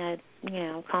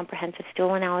comprehensive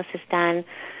stool analysis done,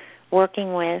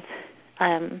 working with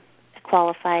a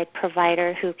qualified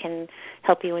provider who can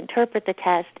help you interpret the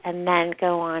test, and then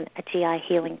go on a GI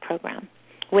healing program,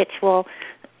 which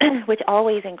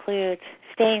always includes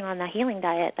staying on the healing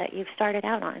diet that you've started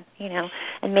out on,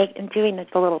 and doing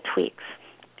the little tweaks,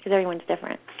 because everyone's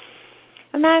different.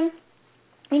 And then,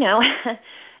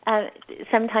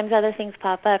 sometimes other things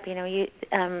pop up.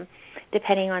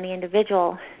 Depending on the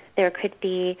individual, there could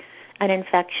be an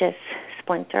infectious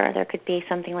splinter. There could be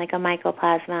something like a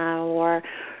mycoplasma, or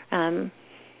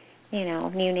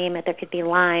you name it. There could be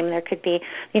Lyme. There could be,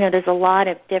 there's a lot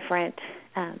of different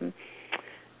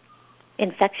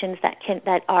infections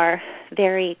that are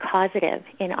very causative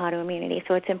in autoimmunity.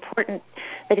 So it's important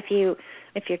that if you're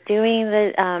doing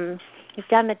you've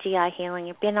done the GI healing,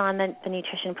 you've been on the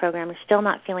nutrition program, you're still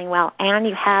not feeling well, and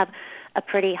you have a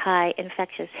pretty high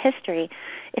infectious history,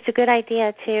 it's a good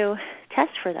idea to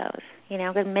test for those.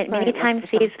 Because many times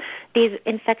these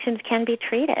infections can be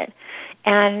treated,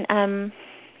 and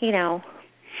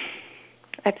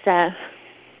it's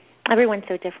everyone's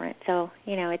so different. So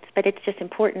it's just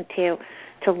important to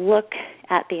look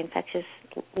at the infectious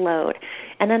load,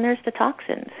 and then there's the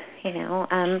toxins.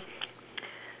 And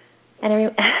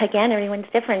everyone's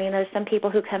different. There's some people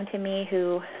who come to me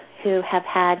who have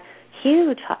had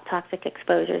huge toxic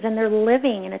exposures, and they're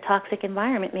living in a toxic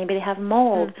environment. Maybe they have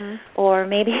mold, or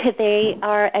maybe they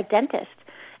are a dentist,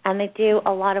 and they do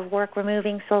a lot of work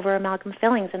removing silver amalgam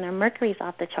fillings, and their mercury's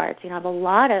off the charts. I have a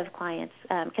lot of clients,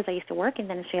 because I used to work in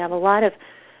dentistry, I have a lot of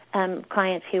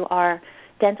clients who are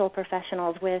dental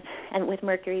professionals with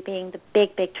mercury being the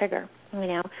big trigger,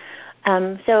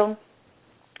 So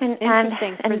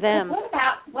interesting for them.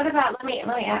 What about let me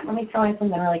throw in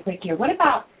something really quick here. What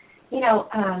about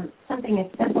something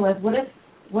as simple as what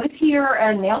if you're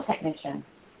a nail technician?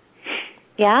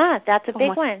 Yeah, that's a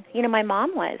big one. My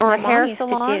mom was. Or a hair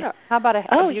salon? How about a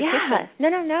beautician?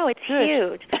 No, it's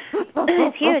huge.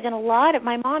 It's huge, and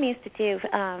my mom used to do.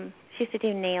 She used to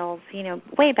do nails.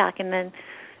 Way back in the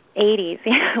 80s,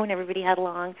 when everybody had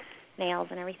long nails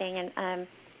and everything, and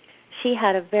she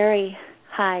had a very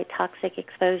high toxic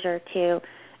exposure to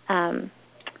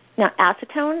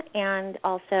acetone and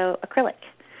also acrylic.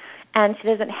 And she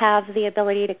doesn't have the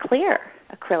ability to clear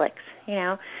acrylics,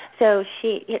 So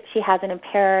she has an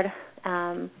impaired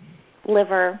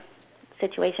liver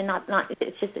situation.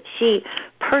 It's just that she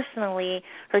personally,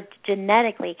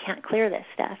 genetically can't clear this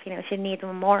stuff. She needs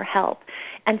more help.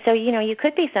 And so, you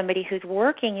could be somebody who's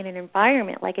working in an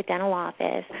environment like a dental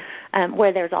office,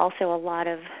 where there's also a lot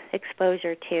of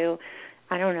exposure to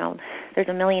I don't know, there's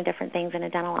a million different things in a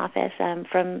dental office,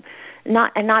 from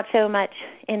not so much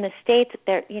in the States.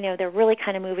 They're really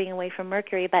kind of moving away from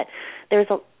mercury, but there's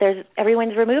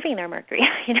everyone's removing their mercury,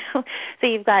 So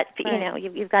you've got,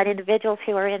 you've got individuals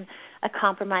who are in a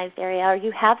compromised area, or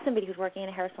you have somebody who's working in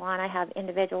a hair salon. I have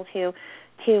individuals who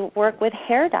work with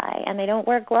hair dye and they don't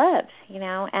wear gloves,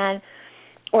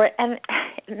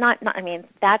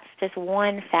 that's just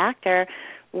one factor.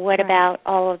 What about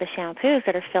all of the shampoos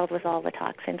that are filled with all the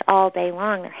toxins all day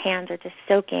long? Their hands are just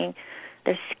soaking.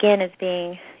 Their skin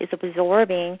is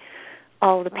absorbing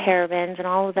all the parabens and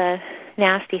all of the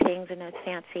nasty things in those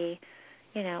fancy,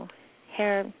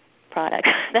 hair products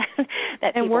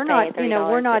that and people we're not, pay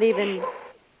 $30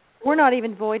 we're not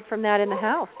even void from that in the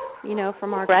house,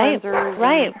 from our cleansers.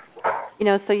 Right.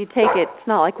 So you take it. It's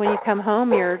not like when you come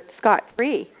home you're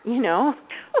scot-free,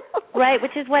 Right,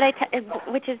 which is what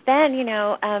which is then,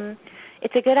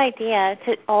 it's a good idea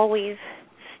to always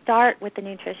start with the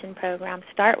nutrition program,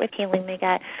 start with healing the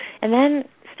gut, and then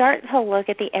start to look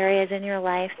at the areas in your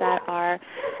life that are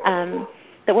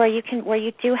where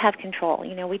you do have control.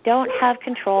 We don't have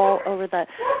control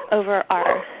over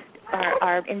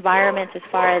our environments as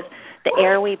far as the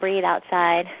air we breathe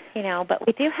outside, but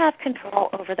we do have control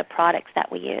over the products that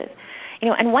we use.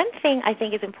 And one thing I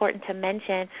think is important to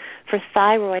mention for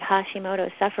thyroid Hashimoto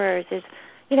sufferers is,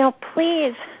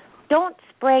 please don't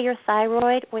spray your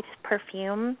thyroid with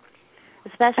perfume,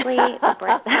 especially you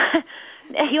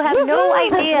have no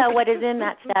idea what is in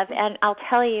that stuff. And I'll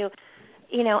tell you,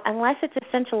 unless it's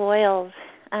essential oils,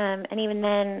 and even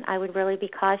then I would really be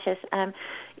cautious.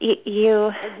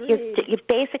 You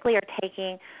basically are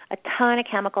taking a ton of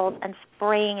chemicals and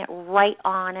spraying it right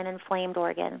on an inflamed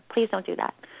organ. Please don't do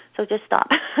that. So just stop.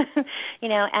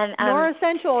 And more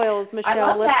essential oils,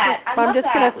 Michelle. I'm just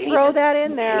going to throw that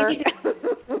in there.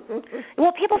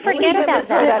 Well, people forget about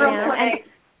that.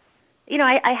 And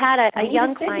I had a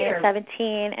young client,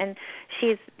 17, and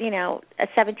she's, a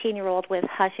 17-year-old with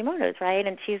Hashimoto's, right?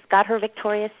 And she's got her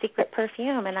Victoria's Secret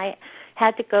perfume, and I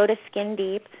had to go to Skin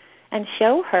Deep and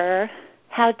show her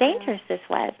how dangerous this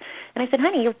was. And I said,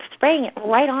 honey, you're spraying it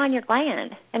right on your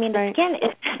gland. I mean,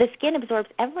 the skin absorbs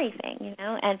everything,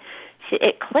 and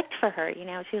it clicked for her,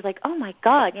 She was like, oh, my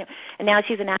God. And now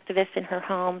she's an activist in her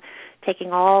home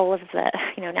taking all of the,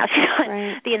 now she's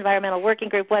on the Environmental Working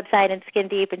Group website and Skin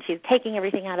Deep, and she's taking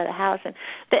everything out of the house.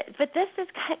 But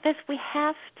this we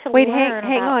have to learn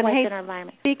about what's in our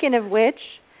environment. Speaking of which,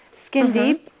 Skin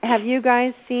Deep, have you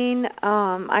guys seen,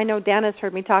 I know Dana's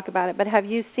heard me talk about it, but have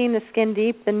you seen the Skin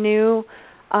Deep, the new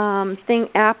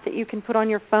app that you can put on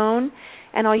your phone?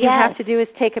 And all you have to do is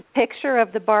take a picture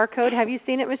of the barcode. Have you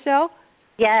seen it, Michelle?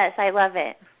 Yes, I love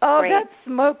it. Oh, Great. That's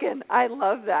smoking. I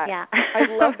love that. Yeah. I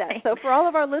love that. So for all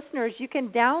of our listeners, you can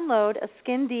download a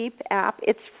Skin Deep app.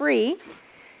 It's free,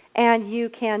 and you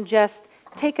can just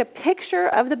take a picture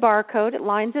of the barcode. It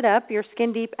lines it up. Your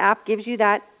Skin Deep app gives you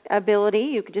that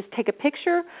ability. You could just take a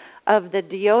picture of the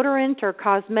deodorant or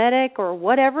cosmetic or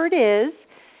whatever it is,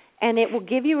 and it will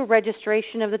give you a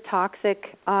registration of the toxic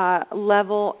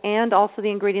level and also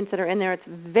the ingredients that are in there. It's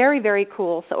very, very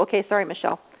cool. So, okay, sorry,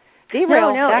 Michelle. We're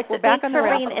back on the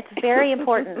rail. It's very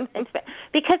important.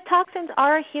 Because toxins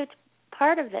are a huge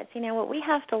part of this. What we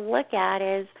have to look at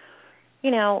is,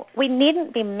 we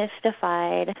needn't be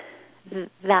mystified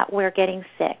that we're getting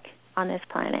sick on this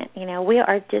planet. We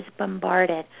are just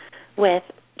bombarded with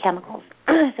chemicals.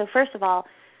 So first of all,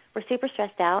 we're super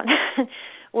stressed out.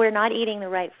 We're not eating the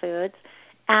right foods,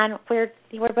 and we're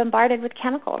bombarded with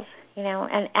chemicals.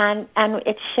 And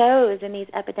it shows in these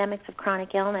epidemics of chronic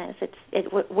illness.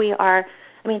 We are.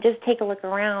 I mean, just take a look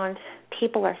around.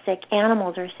 People are sick.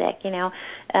 Animals are sick.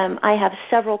 I have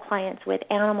several clients with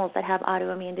animals that have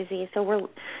autoimmune disease. So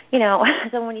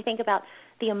so when you think about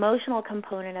the emotional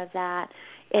component of that,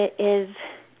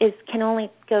 it can only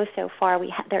go so far.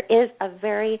 There is a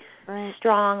very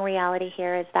strong reality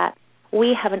here is that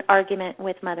we have an argument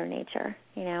with Mother Nature.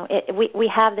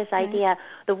 We have this idea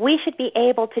that we should be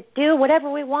able to do whatever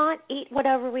we want, eat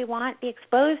whatever we want, be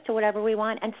exposed to whatever we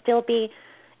want, and still be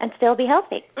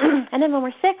healthy. And then when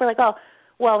we're sick, we're like, oh,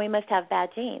 well, we must have bad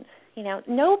genes.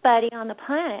 Nobody on the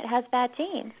planet has bad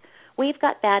genes. We've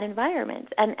got bad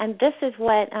environments, and this is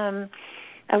what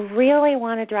I really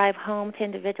want to drive home to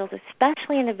individuals,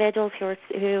 especially individuals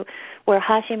where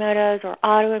Hashimoto's or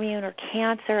autoimmune or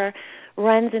cancer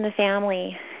runs in the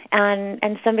family, and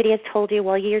somebody has told you,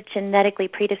 well, you're genetically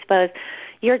predisposed.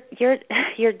 Your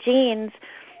genes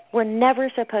were never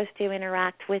supposed to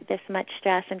interact with this much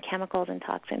stress and chemicals and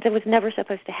toxins. It was never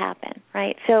supposed to happen,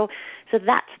 right? So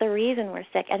that's the reason we're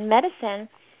sick. And medicine,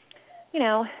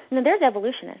 there's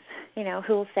evolutionists,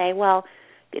 who will say, well,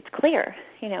 it's clear.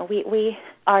 You know, we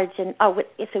are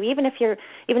so even if you're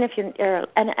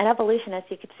an evolutionist,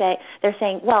 you could say they're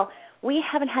saying, well, we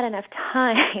haven't had enough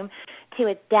time to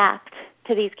adapt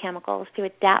to these chemicals, to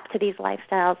adapt to these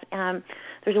lifestyles.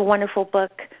 There's a wonderful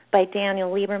book by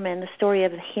Daniel Lieberman, The Story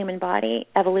of the Human Body,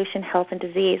 Evolution, Health, and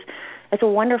Disease. It's a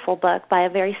wonderful book by a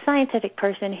very scientific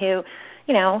person who,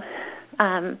 you know,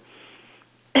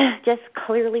 just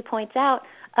clearly points out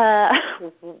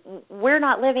we're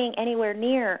not living anywhere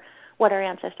near what our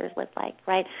ancestors lived like,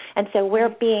 right? And so we're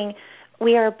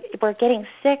getting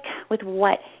sick with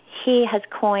what he has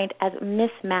coined as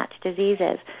mismatched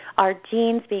diseases, our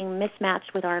genes being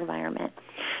mismatched with our environment.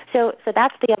 So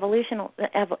that's the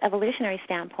evolutionary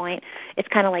standpoint. It's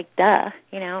kind of like duh,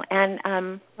 you know,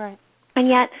 and right. And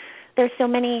yet there's so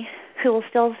many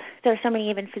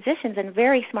even physicians and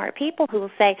very smart people who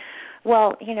will say,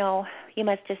 well, you know, you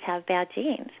must just have bad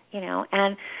genes, you know,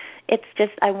 and it's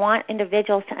just, I want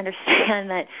individuals to understand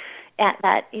that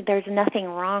there's nothing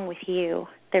wrong with you.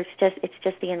 It's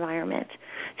just the environment.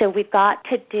 So we've got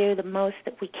to do the most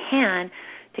that we can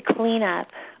to clean up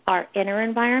our inner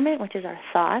environment, which is our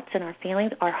thoughts and our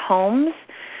feelings, our homes,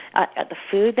 the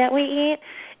food that we eat,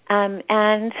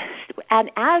 and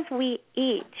as we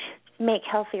each make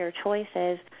healthier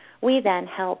choices, we then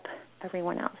help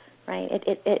everyone else, right?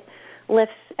 It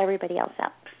lifts everybody else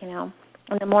up, you know.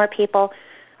 And the more people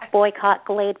boycott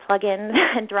Glade plugins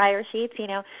and dryer sheets, you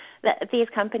know, these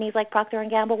companies like Procter &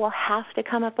 Gamble will have to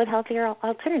come up with healthier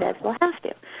alternatives. We'll have to,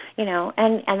 you know,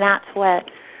 and that's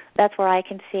where I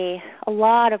can see a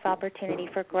lot of opportunity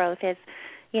for growth is,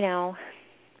 you know,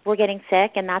 we're getting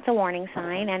sick, and that's a warning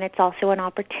sign, and it's also an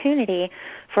opportunity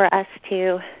for us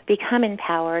to become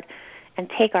empowered and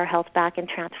take our health back and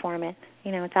transform it.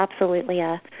 You know, it's absolutely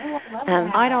a.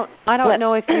 I don't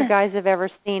know if you guys have ever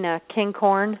seen King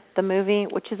Corn, the movie,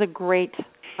 which is a great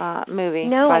movie,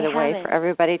 no, by the I way, haven't. for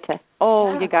everybody to.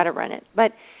 Oh, you got to run it.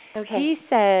 But okay. He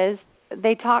says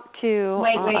they talk to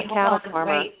a cattle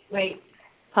farmer. Wait.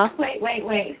 Huh?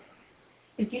 Wait.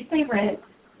 Did you say rent?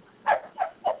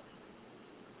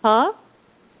 Huh?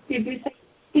 Did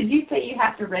you say you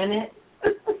have to rent it?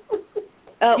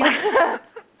 Oh.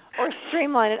 Or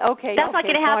streamline it. Okay. That's not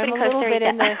going to happen so in I'm a little Costa bit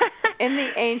in the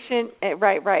ancient.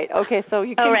 Right. Okay, so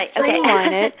you can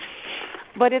streamline it.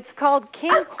 But it's called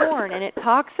King Corn, and it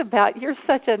talks about. You're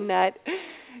such a nut.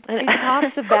 It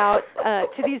talks about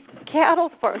to these cattle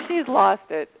farmers. She's lost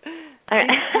it. These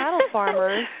cattle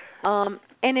farmers,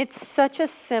 and it's such a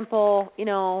simple, you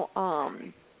know,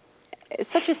 it's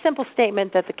such a simple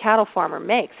statement that the cattle farmer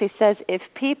makes. He says, if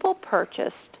people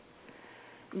purchased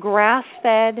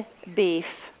grass-fed beef,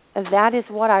 that is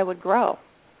what I would grow.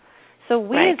 So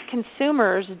we as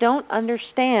consumers don't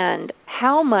understand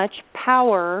how much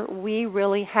power we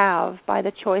really have by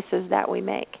the choices that we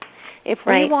make. If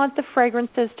we want the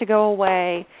fragrances to go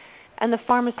away and the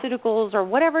pharmaceuticals or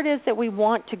whatever it is that we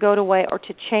want to go away or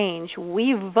to change,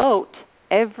 we vote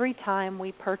every time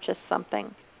we purchase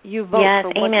something. You vote for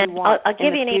what you want. I'll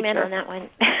give you an amen on that one.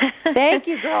 Thank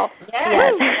you, girl.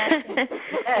 Yes.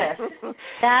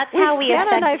 That's how we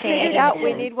affect and I figured out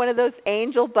we need one of those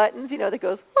angel buttons, you know, that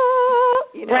goes, oh,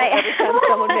 you know, every time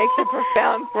someone makes a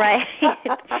profound.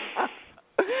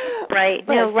 Right.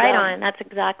 No, right on. That's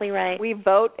exactly right. We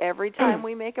vote every time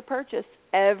we make a purchase.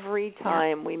 Every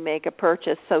time we make a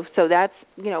purchase. So that's,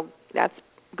 you know, that's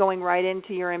going right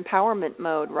into your empowerment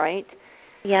mode, right?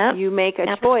 Yeah. You make a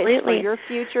choice for your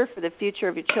future, for the future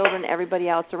of your children, everybody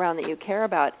else around that you care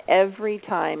about every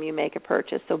time you make a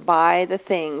purchase. So buy the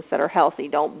things that are healthy.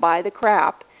 Don't buy the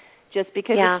crap just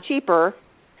because it's cheaper.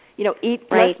 You know, eat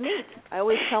less meat. I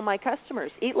always tell my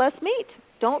customers, eat less meat.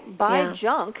 Don't buy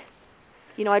junk.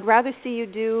 You know, I'd rather see you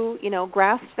do, you know,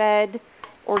 grass-fed,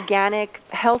 organic,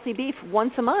 healthy beef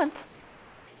once a month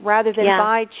rather than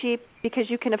buy cheap because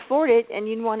you can afford it and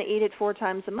you want to eat it 4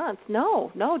 times a month. No,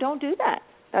 don't do that.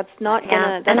 That's not going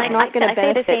to benefit I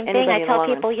say the same thing. I tell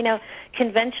run. people, you know,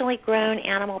 conventionally grown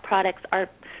animal products are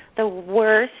the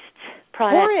worst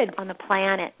products on the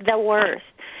planet. The worst.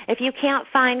 If you can't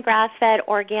find grass-fed,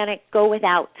 organic, go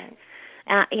without.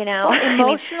 You know,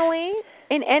 emotionally,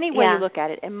 in any way you look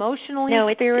at it, emotionally,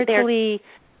 spiritually,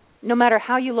 no matter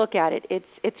how you look at it,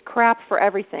 it's crap for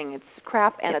everything. It's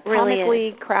crap anatomically,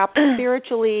 really crap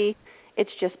spiritually. It's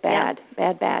just bad,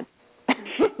 bad.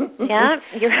 Yeah,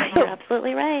 you're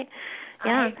absolutely right.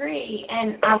 Yeah. I agree.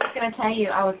 And I was going to tell you,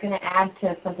 I was going to add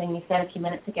to something you said a few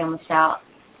minutes ago, Michelle.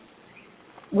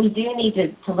 We do need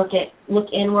to look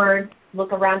inward,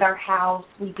 look around our house.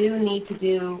 We do need to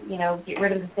get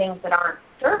rid of the things that aren't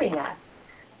serving us.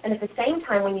 And at the same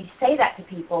time, when you say that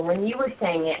to people, when you were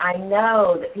saying it, I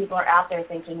know that people are out there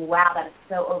thinking, wow, that is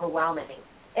so overwhelming.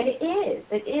 And it is.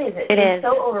 It is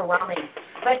so overwhelming.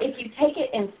 But if you take it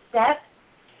in steps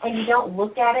and you don't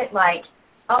look at it like,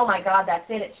 oh, my God, that's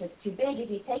it, it's just too big. If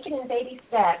you take it in baby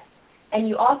steps and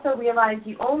you also realize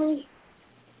you only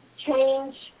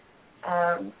change,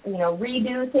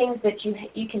 redo things that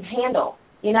you can handle.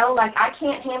 Like I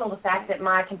can't handle the fact that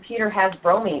my computer has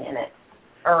bromine in it.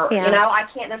 Or, I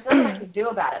can't, there's nothing I can do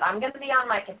about it. I'm going to be on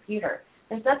my computer.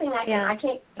 There's nothing I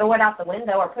can't throw it out the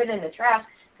window or put it in the trash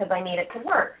because I need it to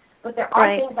work. But there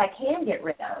are things I can get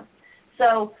rid of.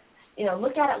 So,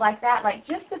 look at it like that, like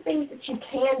just the things that you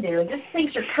can do and just things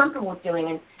you're comfortable with doing,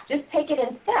 and just take it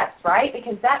in steps, right?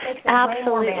 Because that makes it way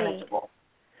more manageable.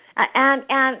 And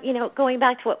going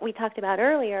back to what we talked about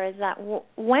earlier is that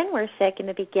when we're sick in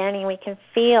the beginning, we can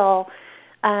feel,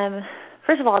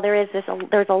 first of all,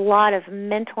 there's a lot of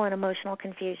mental and emotional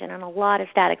confusion and a lot of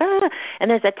static, and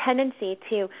there's a tendency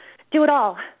to do it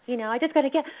all. I just got to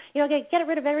get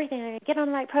rid of everything, get on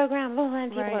the right program,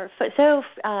 and people are so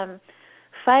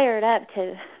fired up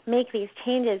to make these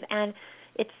changes, and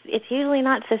it's usually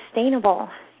not sustainable.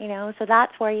 So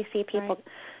that's where you see people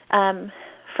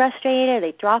frustrated.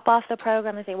 They drop off the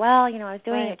program and say, well, I was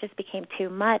doing it just became too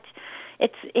much.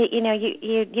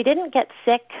 You didn't get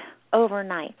sick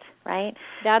overnight, right?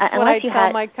 That's what I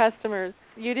tell my customers.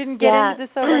 You didn't get into this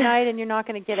overnight, and you're not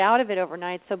going to get out of it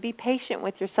overnight. So be patient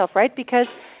with yourself, right? Because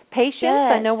patience,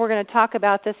 I know we're going to talk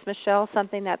about this, Michelle,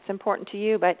 something that's important to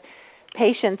you, but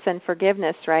patience and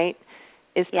forgiveness, right,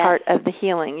 is part of the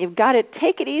healing. You've got to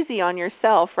take it easy on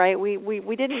yourself, right? We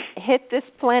didn't hit this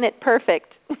planet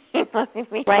perfect.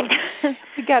 Right.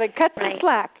 You got to cut the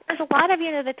slack. There's a lot of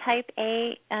the type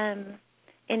A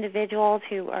individuals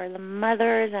who are the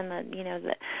mothers, and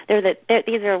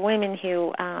these are women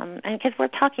who, and because we're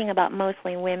talking about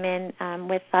mostly women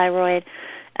with thyroid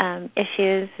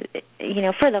issues,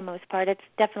 for the most part, it's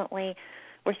definitely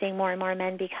we're seeing more and more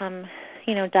men become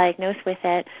diagnosed with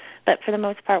it. But for the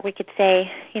most part, we could say,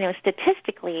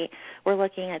 statistically, we're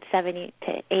looking at 70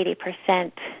 to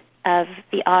 80% of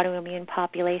the autoimmune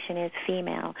population is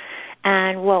female.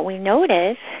 And what we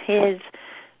notice is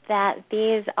that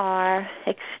these are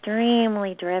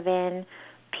extremely driven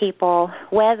people,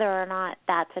 whether or not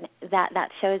that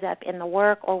shows up in the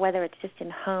work or whether it's just in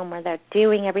home where they're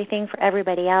doing everything for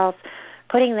everybody else,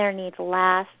 putting their needs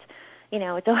last.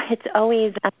 It's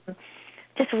always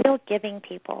just real giving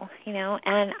people,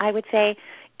 and I would say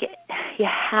you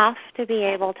have to be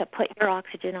able to put your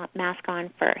oxygen mask on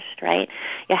first, right?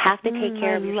 You have to take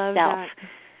care of yourself,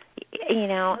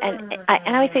 and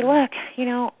I would say, look,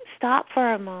 stop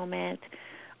for a moment,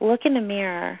 look in the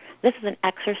mirror. This is an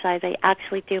exercise I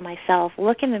actually do myself.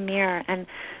 Look in the mirror and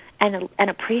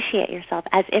appreciate yourself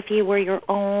as if you were your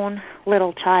own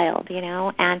little child,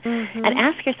 and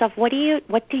ask yourself, what do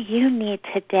you need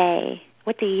today?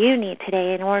 What do you need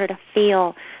today in order to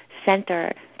feel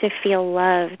centered, to feel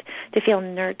loved, to feel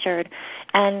nurtured,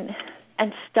 and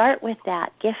start with that,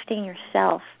 gifting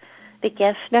yourself the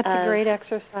gift. That's a great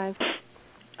exercise.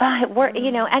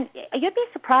 And you'd be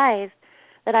surprised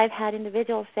that I've had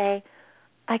individuals say,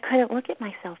 I couldn't look at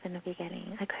myself in the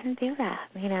beginning. I couldn't do that,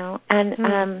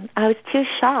 and I was too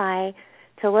shy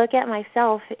to look at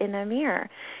myself in the mirror,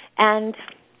 and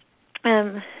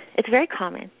it's very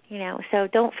common, so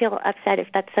don't feel upset if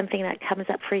that's something that comes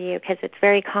up for you, because it's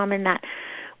very common that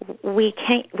we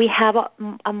have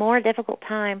a more difficult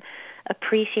time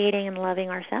appreciating and loving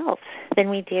ourselves than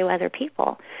we do other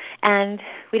people, and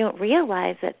we don't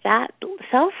realize that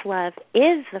self-love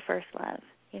is the first love,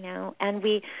 and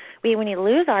we when you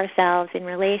lose ourselves in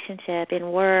relationship,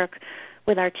 in work,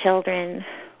 with our children,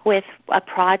 with a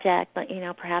project,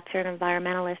 perhaps you're an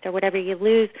environmentalist or whatever, you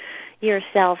lose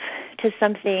yourself to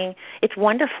something. It's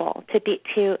wonderful to be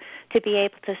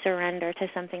able to surrender to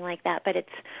something like that. But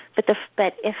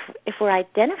if we're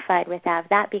identified with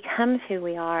that becomes who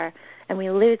we are, and we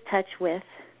lose touch with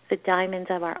the diamonds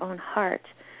of our own heart.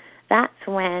 That's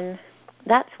when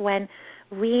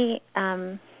we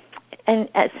and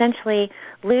essentially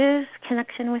lose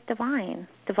connection with divine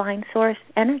source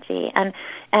energy. And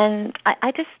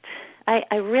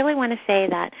I really want to say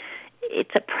that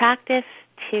it's a practice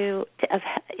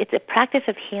it's a practice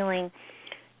of healing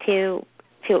to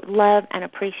love and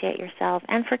appreciate yourself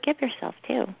and forgive yourself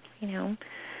too.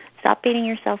 Stop beating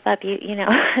yourself up.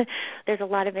 There's a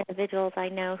lot of individuals I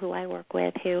know who I work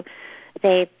with who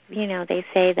they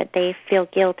say that they feel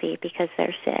guilty because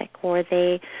they're sick, or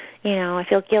I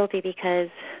feel guilty because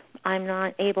I'm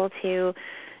not able to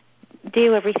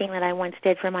do everything that I once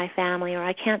did for my family, or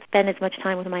I can't spend as much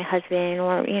time with my husband,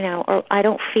 or I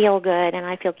don't feel good and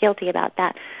I feel guilty about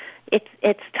that.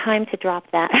 It's time to drop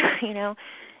that,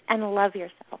 and love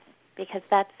yourself, because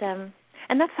that's and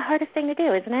And that's the hardest thing to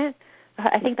do, isn't it?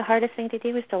 I think the hardest thing to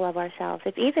do is to love ourselves.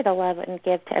 It's easy to love and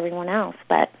give to everyone else,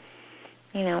 but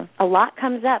a lot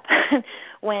comes up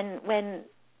when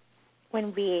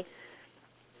we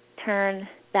turn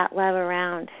that love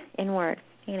around inward.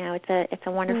 It's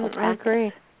a wonderful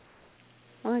practice.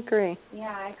 I agree.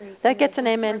 Yeah, I agree. That gets an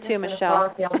amen too,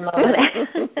 Michelle. Yeah,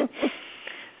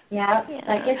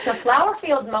 that gets a flower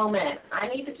field moment. I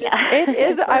need to. It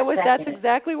is. That's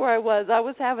exactly where I was. I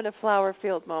was having a flower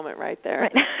field moment right there.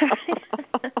 Right.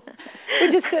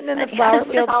 We're just sitting in the flower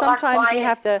field. Sometimes you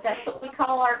have to. That's what we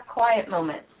call our quiet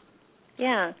moments.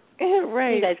 Yeah.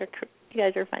 Right. You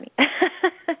guys are funny.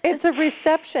 It's a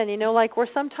reception, like where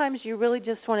sometimes you really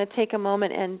just want to take a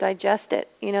moment and digest it.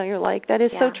 You're like, that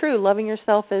is so true. Loving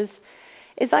yourself is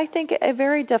I think a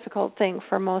very difficult thing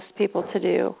for most people to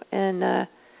do, and that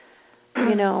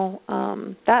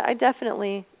I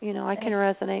definitely, I can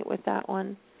resonate with that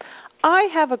one. I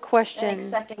have a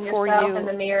question accepting for yourself you. in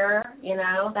the mirror,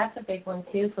 that's a big one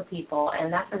too for people,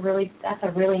 and that's a really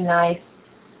nice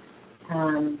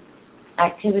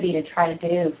activity to try to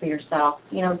do for yourself,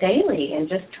 daily, and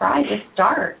just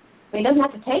start. I mean, it doesn't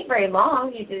have to take very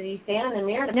long. You stand in the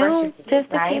mirror to brush your teeth,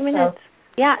 just a few minutes.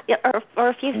 So, or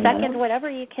a few seconds, know?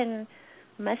 Whatever you can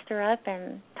muster up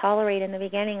and tolerate in the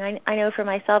beginning. I know for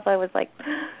myself, I was like,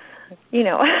 I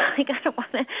don't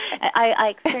want to.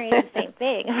 I experienced the same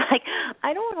thing. I'm like,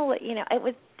 I don't want to. It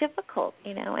was difficult,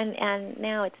 and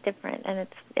now it's different, and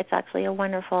it's actually a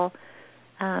wonderful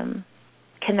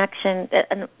connection,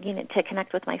 to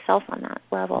connect with myself on that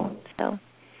level. So,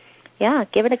 yeah,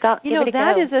 give it a go.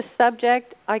 That is a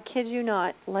subject, I kid you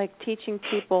not, like teaching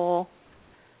people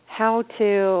how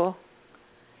to,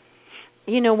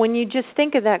 when you just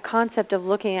think of that concept of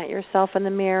looking at yourself in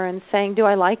the mirror and saying, do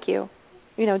I like you?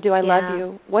 Do I love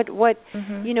you? What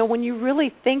when you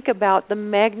really think about the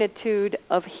magnitude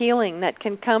of healing that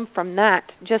can come from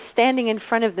that, just standing in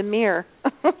front of the mirror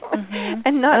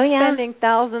and not spending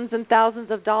thousands and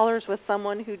thousands of dollars with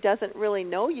someone who doesn't really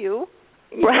know you.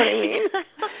 You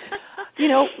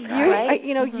know what I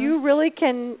mean? You really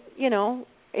can,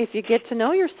 if you get to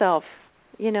know yourself,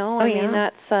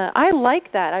 that's, I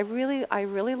like that. I really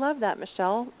love that,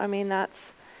 Michelle. I mean, that's,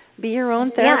 be your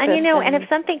own therapist. Yeah, and if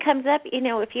something comes up,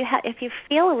 if you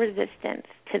feel a resistance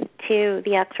to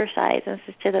the exercise, and this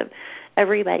is to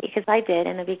everybody, because I did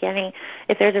in the beginning,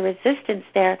 if there's a resistance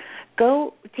there,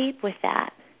 go deep with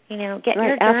that. Get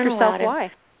your journal out.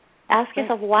 Ask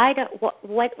yourself why.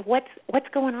 What's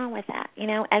going on with that?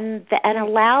 And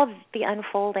allow the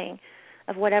unfolding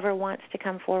of whatever wants to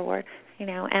come forward.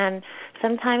 And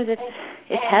sometimes it's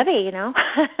heavy.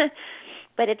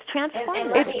 But it's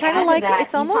transformative. It's kind of like,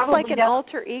 it's almost like an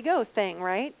alter ego thing,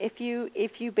 right? If you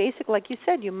basically, like you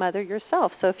said, you mother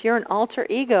yourself. So if you're an alter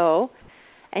ego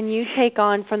and you take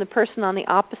on from the person on the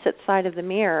opposite side of the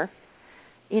mirror,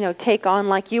 take on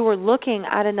like you were looking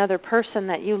at another person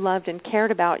that you loved and cared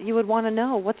about, you would want to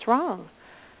know what's wrong.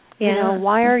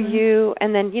 Why are you,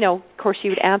 and then, of course you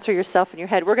would answer yourself in your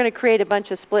head. We're going to create a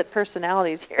bunch of split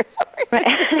personalities here. Right.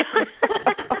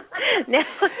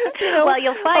 Well,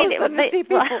 you'll find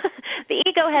the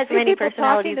ego has many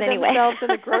personalities anyway. Themselves in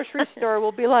the grocery store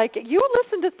will be like, you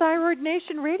listen to Thyroid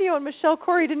Nation Radio and Michelle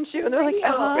Corey, didn't you? And they're like,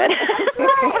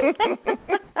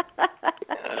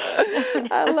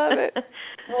 I love it.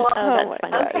 Well, that's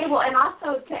funny. Okay, well, and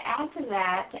also to add to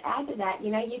that,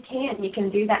 you can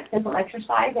do that simple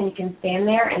exercise, and you can stand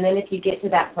there, and then if you get to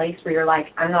that place where you're like,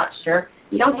 I'm not sure,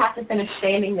 you don't have to finish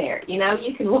standing there. You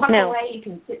can walk away, you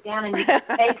can sit down, and you can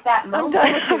take that moment,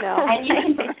 and you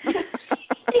don't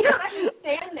have to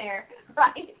stand there,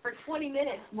 right, for 20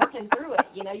 minutes working through it.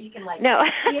 You can feel it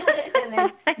and then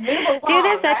move along. Do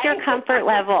this at your comfort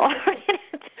level.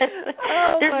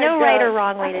 There's no right or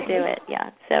wrong way to do it.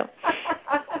 Yeah. So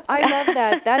I love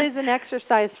that. That is an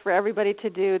exercise for everybody to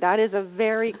do. That is a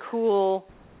very cool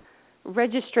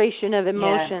registration of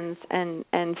emotions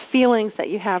and feelings that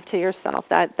you have to yourself.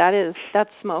 That's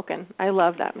smoking. I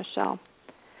love that, Michelle.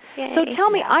 Yay. So tell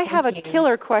me, I have a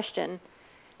killer question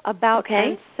about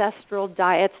ancestral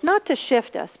diets. Not to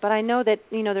shift us, but I know that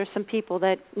there's some people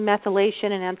that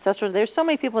methylation and ancestral. There's so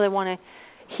many people that want to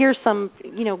hear some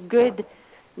good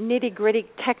nitty-gritty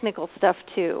technical stuff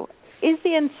too.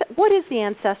 What is the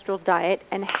ancestral diet,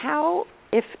 and how,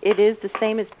 if it is the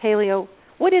same as paleo,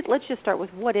 let's just start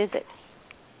with what is it?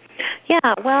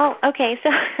 Yeah, well, okay, so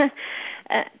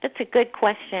that's a good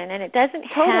question, and it doesn't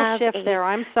have total shift there.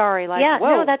 I'm sorry, whoa.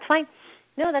 No, that's fine.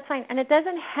 No, that's fine, and it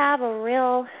doesn't have a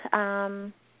real.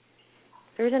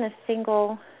 There isn't a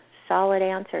single solid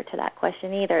answer to that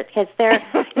question either, because they're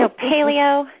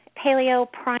paleo,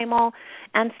 primal,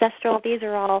 ancestral. These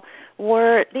are all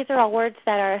words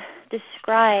that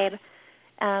describe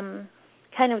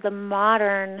kind of the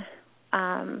modern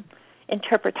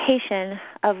interpretation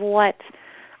of what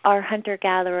our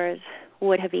hunter-gatherers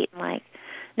would have eaten like.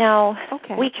 Now,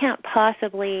 we can't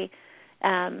possibly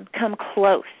come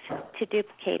close to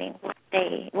duplicating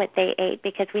what they ate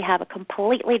because we have a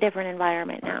completely different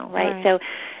environment now, right? So,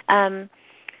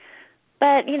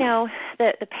 but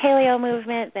the paleo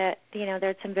movement,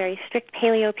 there's some very strict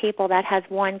paleo people that has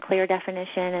one clear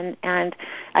definition, and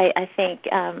I think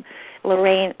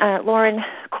Lauren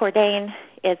Cordain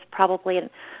is probably, and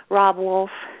Rob Wolf.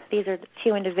 These are the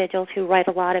two individuals who write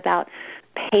a lot about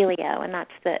paleo, and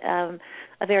that's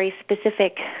a very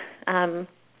specific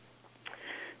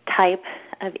type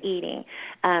of eating.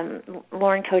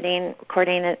 Lauren Cordain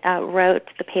wrote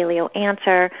The Paleo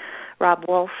Answer. Rob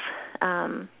Wolf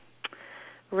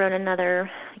wrote another,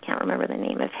 I can't remember the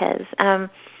name of his. And,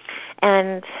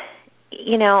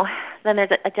 then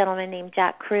there's a gentleman named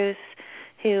Jack Kruse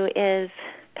who is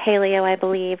paleo, I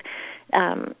believe.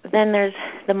 Then there's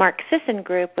the Mark Sisson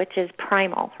group, which is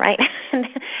primal, right?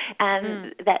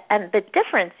 and the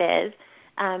difference is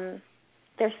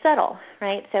they're subtle,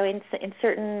 right? So in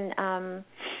certain, and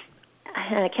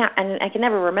I can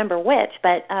never remember which,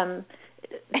 but I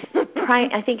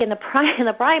think in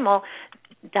the primal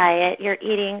diet, you're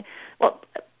eating. Well,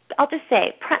 I'll just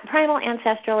say primal,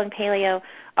 ancestral, and paleo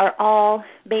are all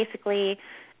basically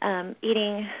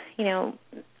eating,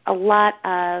 a lot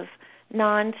of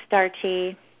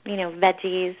non-starchy,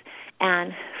 veggies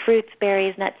and fruits,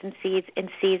 berries, nuts, and seeds in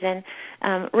season.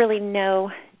 Really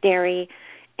no dairy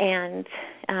and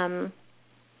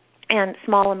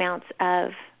small amounts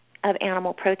of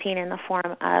animal protein in the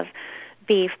form of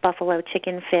beef, buffalo,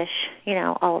 chicken, fish,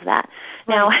 all of that.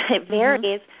 Right. Now, it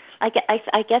varies. I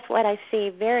guess what I see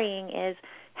varying is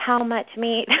how much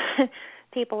meat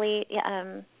people eat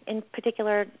in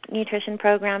particular nutrition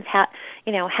programs,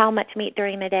 how much meat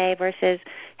during the day versus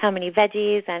how many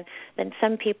veggies. And then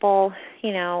some people,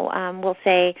 will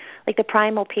say, like the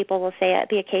primal people will say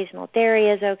the occasional dairy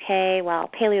is okay, while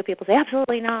paleo people say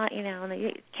absolutely not, and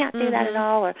you can't do that at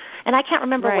all. And I can't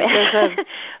remember which.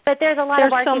 But there's a lot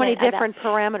of argument. There's so many different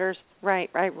parameters. Right.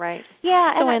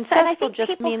 Yeah. So ancestral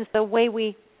just means the way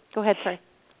we... Go ahead, sorry.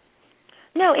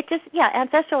 No, it just,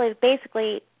 ancestral is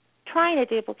basically trying to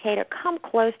duplicate or come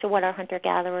close to what our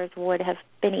hunter-gatherers would have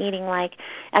been eating like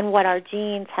and what our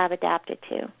genes have adapted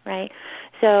to, right?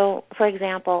 So, for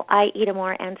example, I eat a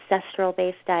more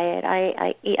ancestral-based diet.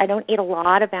 I don't eat a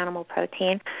lot of animal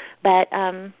protein, but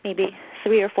maybe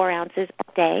 3 or 4 ounces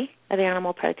a day of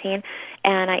animal protein,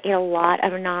 and I eat a lot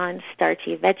of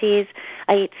non-starchy veggies.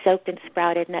 I eat soaked and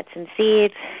sprouted nuts and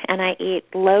seeds, and I eat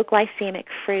low-glycemic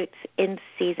fruits in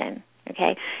season.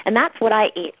 Okay, and that's what I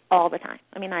eat all the time.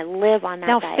 I mean, I live on that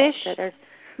diet. Now, fish, so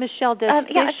Michelle, does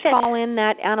fish fall in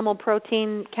that animal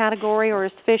protein category, or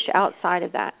is fish outside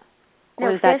of that?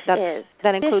 Or no,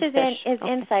 that includes fish. Is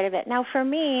inside of it. Now, for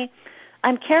me,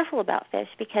 I'm careful about fish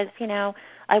because,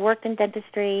 I worked in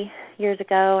dentistry years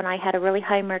ago, and I had a really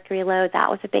high mercury load. That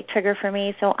was a big trigger for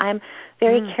me, so I'm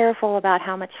very careful about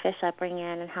how much fish I bring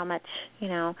in and how much,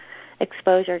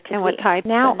 exposure. And what type?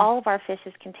 Now all of our fish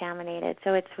is contaminated,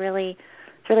 so it's really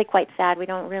quite sad. We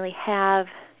don't really have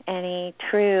any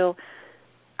true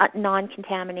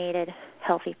non-contaminated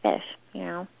healthy fish,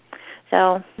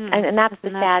 So, and that's the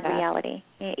sad reality.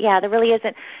 Yeah, there really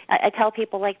isn't. I tell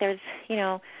people, like, there's,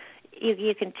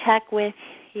 you can check with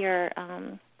your,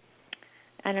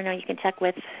 you can check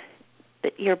with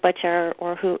your butcher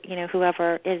or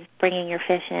whoever is bringing your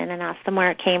fish in and ask them where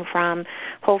it came from.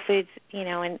 Whole Foods,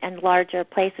 and larger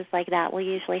places like that will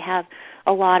usually have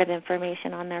a lot of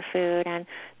information on their food and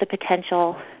the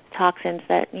potential toxins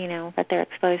that they're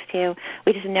exposed to.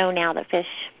 We just know now that fish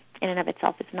in and of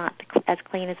itself is not as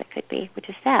clean as it could be, which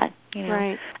is sad.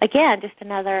 Right. Again, just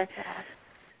another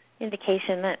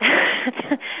indication that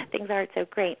things aren't so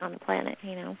great on the planet,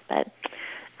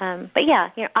 But yeah,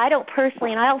 I don't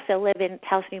personally, and I also live in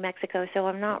Taos, New Mexico, so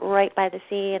I'm not right by the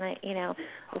sea, and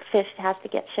fish has to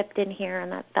get shipped in here,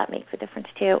 and that makes a difference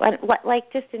too. And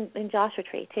like just in Joshua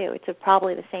Tree too, it's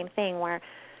probably the same thing where,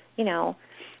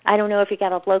 I don't know if you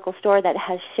got a local store that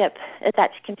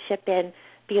can ship in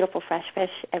beautiful fresh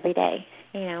fish every day,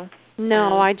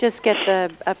 No, I just get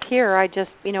up here.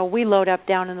 We load up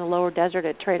down in the lower desert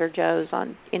at Trader Joe's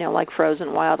on, like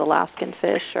frozen wild Alaskan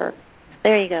fish or.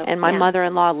 There you go. And my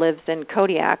mother-in-law lives in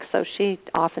Kodiak, so she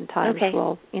oftentimes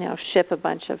will, ship a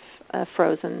bunch of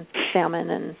frozen salmon,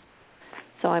 and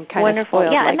so I'm kind of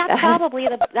spoiled and like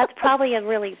that's probably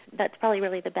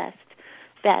really the best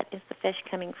bet is the fish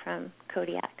coming from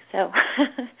Kodiak. So.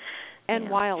 And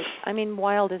wild. I mean,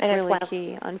 wild is really wild.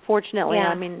 key. Unfortunately, Yeah.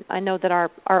 I mean, I know that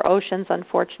our oceans,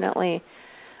 unfortunately,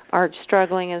 are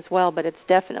struggling as well, but it's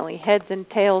definitely heads and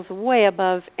tails way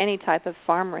above any type of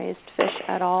farm-raised fish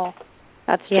at all.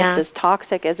 That's just as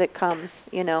toxic as it comes,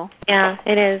 you know. Yeah,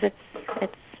 it is.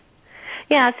 It's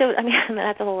yeah. So I mean,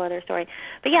 that's a whole other story.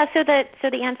 But yeah, so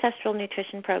the ancestral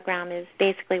nutrition program is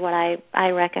basically what I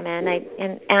recommend.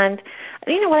 And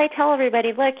you know what I tell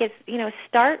everybody, look, is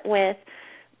start with.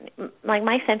 Like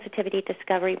my sensitivity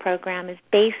discovery program is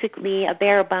basically a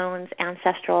bare bones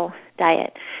ancestral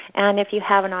diet. And if you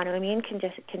have an autoimmune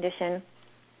condition,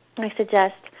 I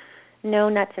suggest no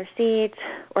nuts or seeds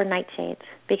or nightshades,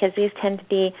 because these tend to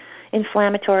be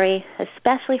inflammatory,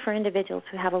 especially for individuals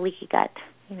who have a leaky gut,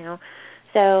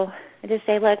 So I just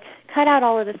say, look, cut out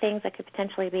all of the things that could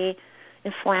potentially be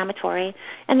inflammatory,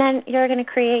 and then you're going to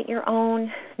create your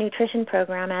own nutrition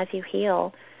program as you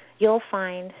heal. You'll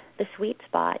find the sweet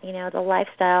spot, the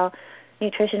lifestyle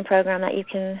nutrition program that you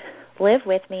can live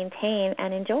with, maintain,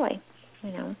 and enjoy,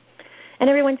 And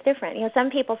everyone's different.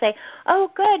 Some people say, oh,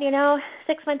 good,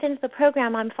 6 months into the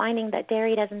program, I'm finding that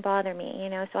dairy doesn't bother me,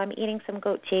 so I'm eating some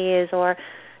goat cheese or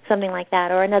something like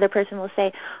that. Or another person will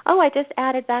say, oh, I just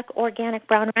added back organic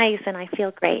brown rice and I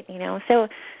feel great, So,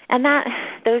 and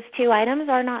those two items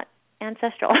are not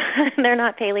ancestral. They're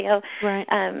not paleo. Right.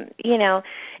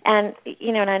 And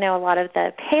I know a lot of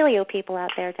the paleo people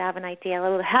out there to have an idea,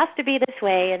 it has to be this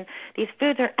way, and these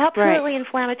foods are absolutely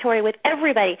inflammatory with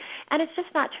everybody, and it's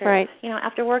just not true. Right.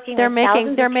 After working they're with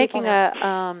making thousands of making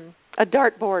people, a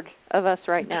dartboard of us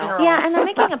right now. Yeah, and they're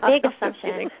making a big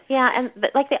assumption. Yeah, and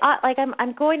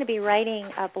I'm going to be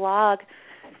writing a blog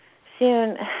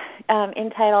soon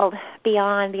entitled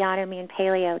Beyond the Autoimmune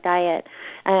Paleo Diet.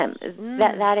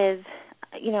 That is,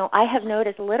 I have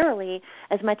noticed literally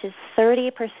as much as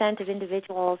 30% of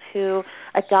individuals who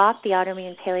adopt the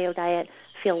autoimmune paleo diet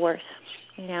feel worse,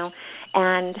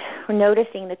 and we're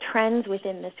noticing the trends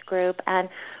within this group and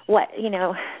what,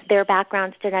 their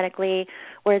backgrounds genetically,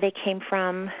 where they came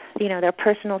from, their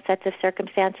personal sets of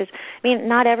circumstances. I mean,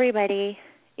 not everybody,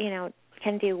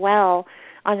 can do well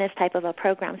on this type of a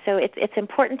program. So it's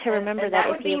important to remember that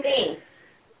would be me.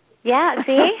 Yeah,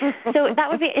 see? So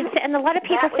that would be, and a lot of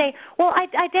people say, well,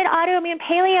 I did autoimmune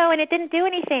paleo and it didn't do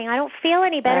anything. I don't feel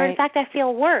any better. In fact, I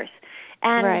feel worse.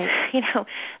 And,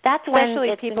 that's especially when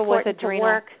it's people with important adrenal. to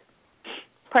work.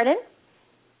 Pardon?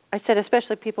 I said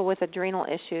especially people with adrenal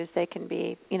issues, they can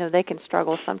be, they can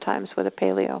struggle sometimes with a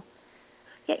paleo.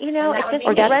 Yeah,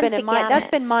 it just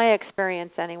that's been my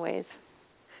experience anyways.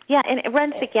 Yeah, and it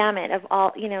runs the gamut of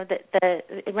all,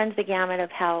 it runs the gamut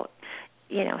of how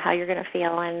how you're going to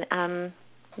feel, and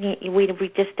we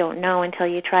just don't know until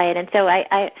you try it. And so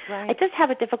I just have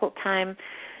a difficult time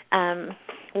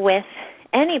with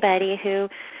anybody who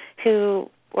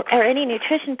or any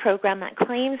nutrition program that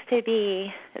claims to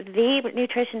be the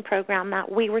nutrition program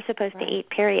that we were supposed to eat,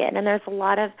 period. And there's a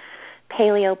lot of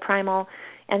paleo primal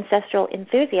ancestral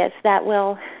enthusiasts that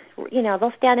will,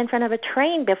 they'll stand in front of a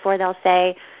train before they'll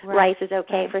say rice is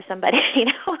okay for somebody,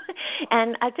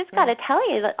 And I've just got to tell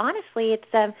you that honestly,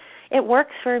 it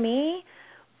works for me,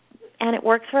 and it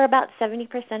works for about 70%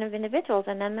 of individuals,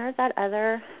 and then there's that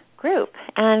other group,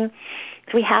 and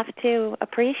we have to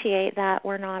appreciate that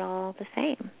we're not all the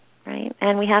same, right?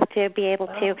 And we have to be able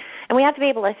to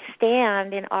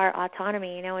stand in our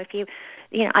autonomy. If you,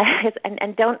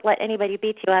 and don't let anybody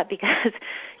beat you up because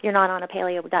you're not on a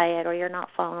paleo diet or you're not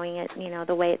following it,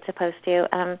 the way it's supposed to.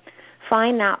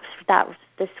 Find that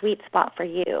the sweet spot for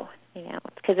you,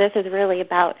 because this is really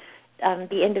about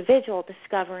the individual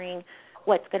discovering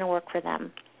what's going to work for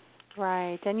them.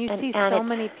 Right, and you see so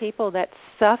many people that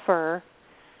suffer.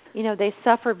 They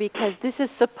suffer because this is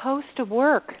supposed to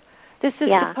work. This is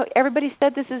everybody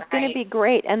said this is going to be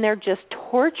great, and they're just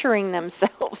torturing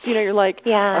themselves. You're like,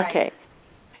 okay,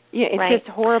 it's just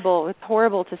horrible. It's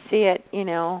horrible to see it.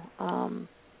 So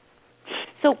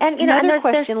another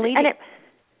question, Lee.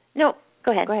 No,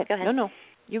 go ahead. Go ahead. No,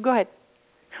 you go ahead.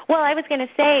 Well, I was going to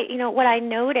say, what I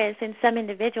notice in some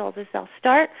individuals is they'll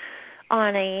start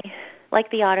on like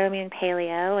the autoimmune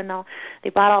paleo, and they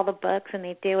bought all the books and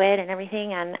they do it and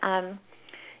everything, and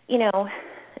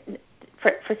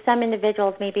for some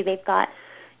individuals, maybe they've got,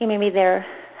 maybe they're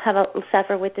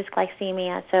suffer with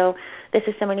dysglycemia, so this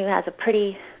is someone who has a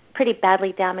pretty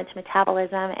badly damaged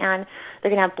metabolism, and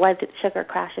they're going to have blood sugar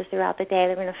crashes throughout the day.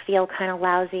 They're going to feel kind of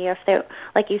lousy, or if they're,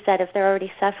 like you said, if they're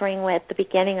already suffering with the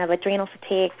beginning of adrenal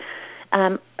fatigue,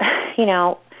 they're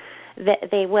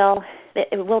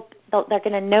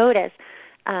going to notice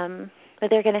that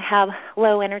they're going to have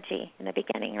low energy in the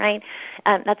beginning, right?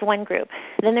 That's one group.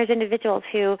 Then there's individuals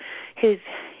whose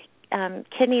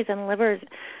kidneys and livers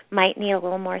might need a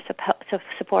little more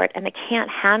support, and they can't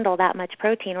handle that much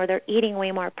protein, or they're eating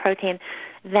way more protein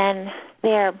than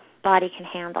their body can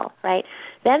handle, right?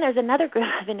 Then there's another group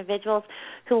of individuals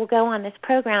who will go on this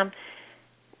program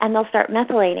and they'll start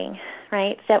methylating,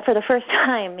 right? So for the first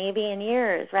time, maybe in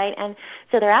years, right? And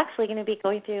so they're actually going to be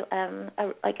going through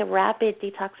a rapid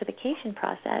detoxification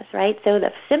process, right? So the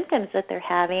symptoms that they're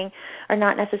having are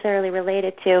not necessarily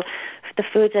related to the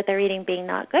foods that they're eating being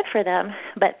not good for them,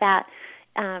 but that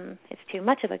it's too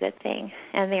much of a good thing,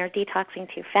 and they are detoxing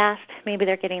too fast. Maybe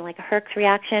they're getting like a Herx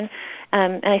reaction,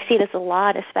 and I see this a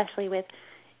lot, especially with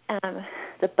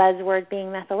the buzzword being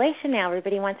methylation now.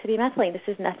 Everybody wants to be methylating. This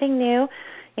is nothing new.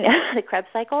 You know, the Krebs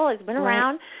cycle has been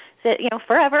around, so,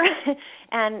 forever.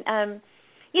 And,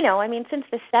 I mean, since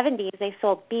the 70s, they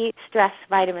sold B stress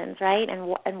vitamins, right?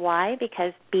 And why?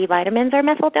 Because B vitamins are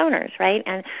methyl donors, right?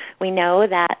 And we know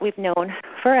that, we've known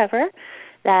forever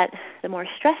that the more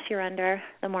stress you're under,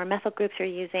 the more methyl groups you're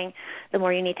using, the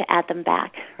more you need to add them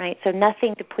back, right? So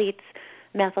nothing depletes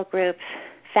methyl groups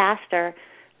faster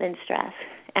than stress.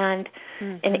 And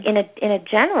in a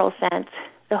general sense,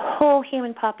 the whole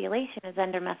human population is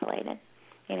undermethylated.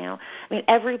 I mean,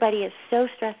 everybody is so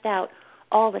stressed out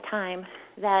all the time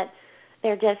that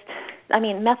they're just,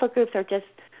 methyl groups are just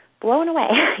blown away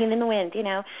in the wind,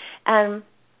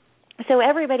 So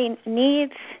everybody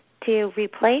needs to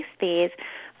replace these,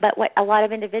 but what a lot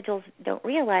of individuals don't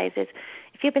realize is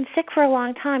if you've been sick for a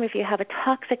long time, if you have a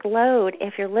toxic load,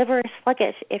 if your liver is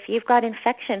sluggish, if you've got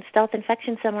stealth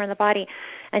infection somewhere in the body,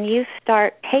 and you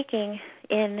start taking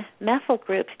in methyl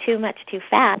groups too much too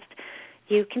fast,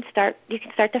 you can start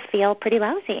to feel pretty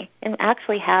lousy and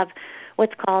actually have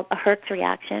what's called a Herx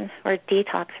reaction or a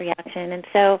detox reaction. And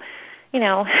so,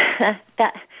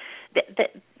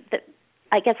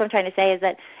 I guess what I'm trying to say is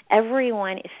that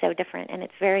everyone is so different, and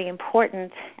it's very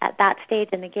important at that stage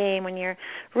in the game when you're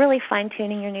really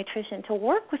fine-tuning your nutrition to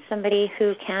work with somebody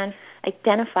who can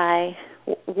identify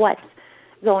what's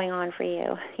going on for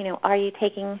you. Are you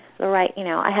taking the right,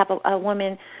 I have a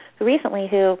woman recently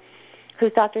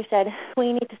whose doctor said, well,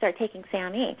 you need to start taking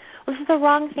SAMe. Well, this is the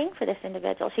wrong thing for this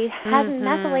individual. She hasn't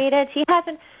methylated. She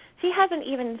hasn't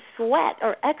even sweat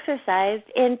or exercised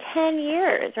in 10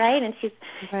 years, right? And she's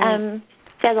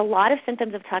she has a lot of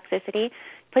symptoms of toxicity.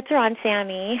 Puts her on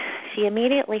SAMe, she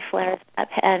immediately flares up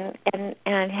and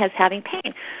has having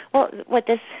pain. Well, what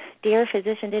this dear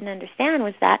physician didn't understand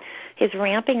was that he's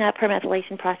ramping up her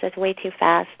methylation process way too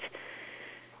fast,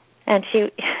 and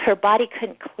her body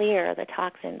couldn't clear the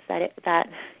toxins that it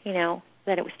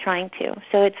was trying to.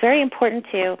 So it's very important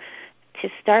to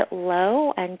start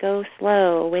low and go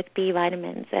slow with B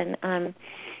vitamins. And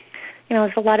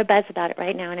there's a lot of buzz about it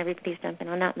right now, and everybody's jumping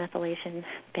on that methylation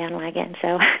bandwagon,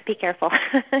 so be careful.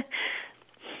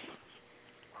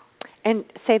 And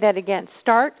say that again.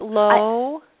 Start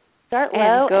low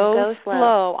and go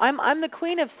slow. I'm the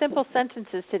queen of simple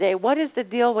sentences today. What is the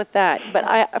deal with that? But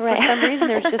for some reason,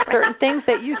 there's just certain things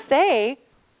that you say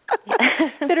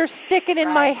that are sticking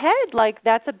in my head. Like,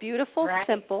 that's a beautiful,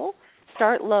 simple,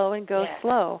 start low and go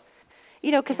slow.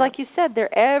 Because like you said,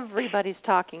 everybody's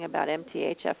talking about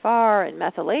MTHFR and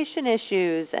methylation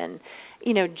issues and,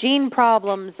 gene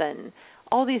problems and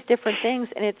all these different things,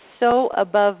 and it's so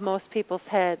above most people's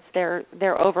heads. They're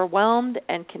overwhelmed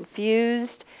and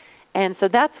confused, and so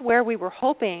that's where we were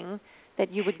hoping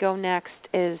that you would go next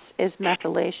is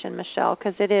methylation, Michelle,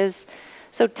 because it is.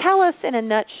 So tell us in a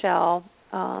nutshell,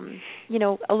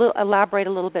 elaborate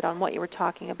a little bit on what you were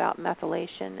talking about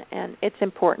methylation, and it's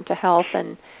important to health.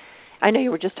 And I know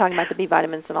you were just talking about the B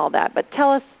vitamins and all that, but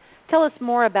tell us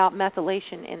more about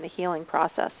methylation in the healing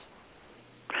process.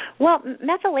 Well,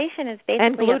 methylation is basically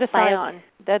and glutathione,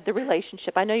 the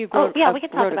relationship. I know you wrote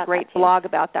a great blog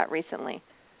about that recently.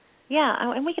 Yeah,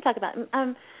 and we could talk about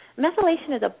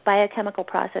methylation is a biochemical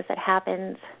process that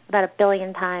happens about 1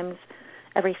 billion times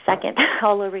every second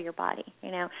all over your body,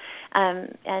 and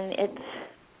it's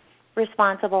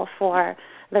responsible for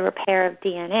the repair of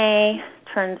DNA,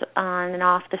 turns on and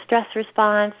off the stress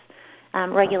response,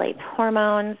 regulates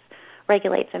hormones,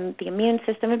 regulates the immune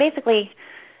system, and basically,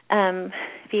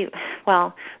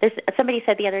 somebody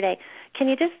said the other day, can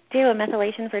you just do a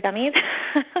methylation for dummies?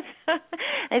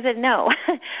 I said, no,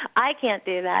 I can't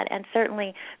do that, and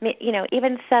certainly,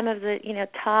 even some of the,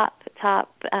 top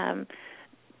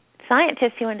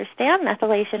scientists who understand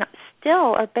methylation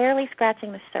still are barely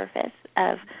scratching the surface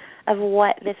of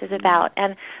what this is about.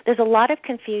 And there's a lot of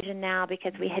confusion now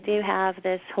because we do have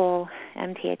this whole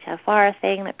MTHFR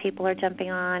thing that people are jumping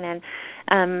on, and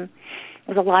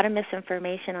there's a lot of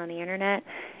misinformation on the internet.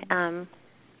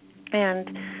 And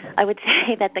I would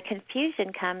say that the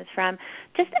confusion comes from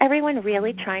just everyone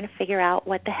really trying to figure out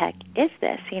what the heck is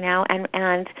this, and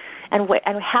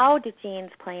how do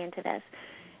genes play into this.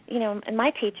 And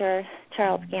my teacher,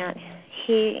 Charles Gant,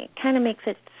 he kind of makes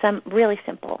it really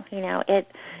simple. It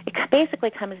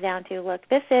basically comes down to, look,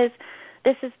 this is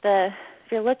the,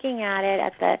 if you're looking at it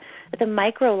at the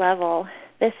micro level,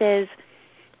 this is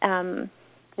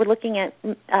we're looking at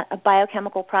a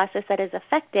biochemical process that is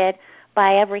affected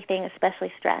by everything,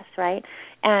 especially stress, right?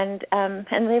 And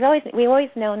we've always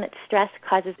known that stress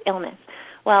causes illness.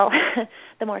 Well,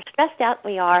 the more stressed out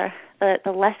we are,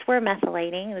 the less we're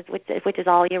methylating, which is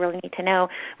all you really need to know,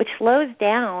 which slows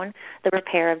down the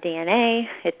repair of DNA.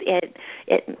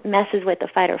 It messes with the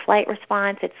fight or flight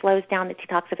response. It slows down the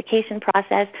detoxification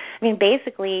process. I mean,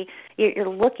 basically, you're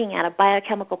looking at a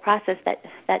biochemical process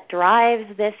that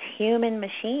drives this human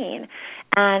machine,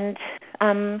 and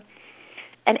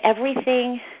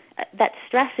everything that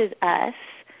stresses us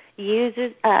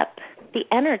uses up the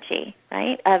energy,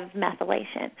 right, of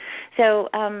methylation. So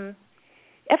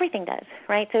everything does,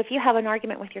 right? So if you have an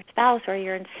argument with your spouse, or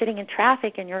you're sitting in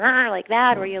traffic and you're like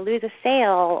that, or you lose a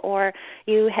sale, or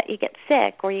you get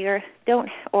sick, or you're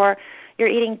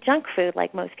eating junk food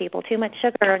like most people, too much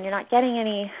sugar, and you're not getting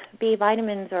any B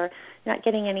vitamins, or you're not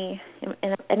getting any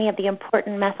of the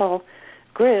important methyl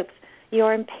groups,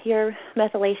 your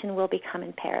methylation will become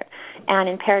impaired. And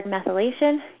impaired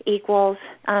methylation equals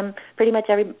pretty much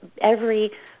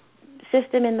every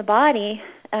system in the body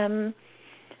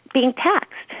being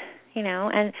taxed,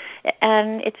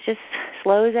 and it just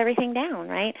slows everything down,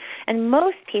 right? And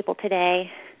most people today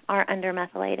are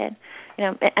undermethylated,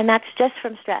 and that's just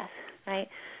from stress, right?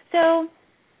 So,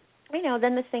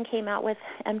 then this thing came out with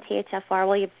MTHFR.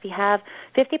 Well, if you have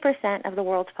 50% of the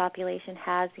world's population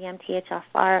has the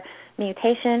MTHFR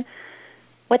mutation,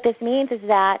 what this means is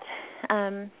that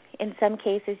in some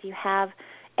cases you have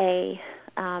a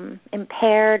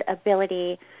impaired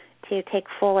ability to take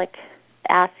folic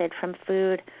acid from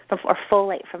food, or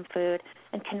folate from food,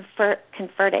 and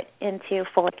convert it into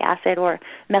folic acid or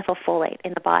methylfolate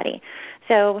in the body.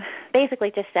 So basically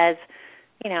it just says,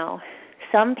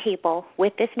 some people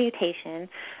with this mutation,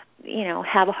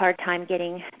 have a hard time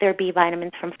getting their B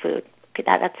vitamins from food.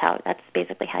 That's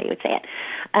basically how you would say it.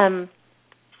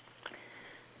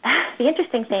 The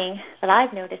interesting thing that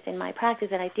I've noticed in my practice,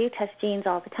 and I do test genes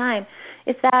all the time,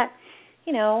 is that,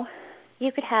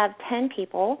 you could have 10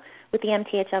 people with the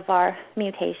MTHFR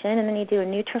mutation, and then you do a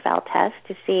Nutrafol test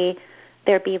to see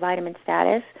their B vitamin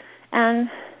status, and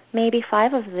maybe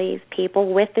 5 of these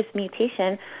people with this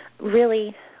mutation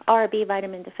really are B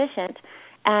vitamin deficient,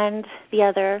 and the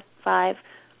other 5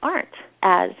 aren't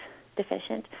as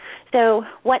deficient. So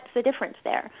what's the difference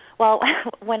there? Well,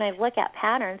 when I look at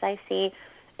patterns, I see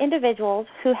individuals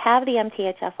who have the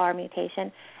MTHFR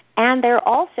mutation, and they're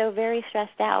also very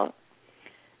stressed out,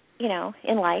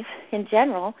 in life in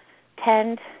general,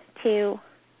 tend to,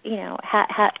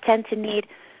 tend to need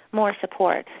more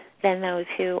support than those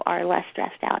who are less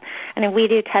stressed out. And we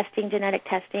do genetic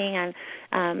testing,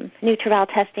 and Nutrafol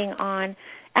testing on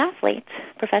athletes,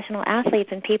 professional athletes,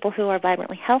 and people who are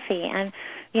vibrantly healthy. And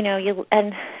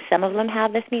and some of them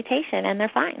have this mutation, and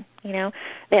they're fine. They're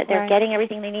right. getting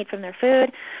everything they need from their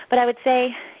food. But I would say,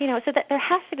 so that there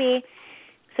has to be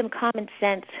some common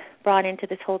sense brought into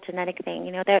this whole genetic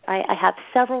thing. I have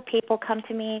several people come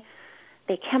to me.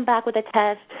 They come back with a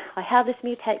test. I have this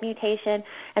mutation,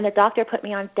 and the doctor put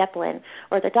me on Deplin,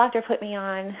 or the doctor put me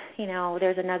on,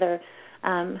 there's another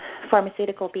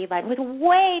pharmaceutical B vitamin with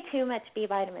way too much B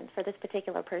vitamins for this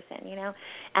particular person,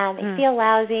 and they feel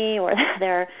lousy, or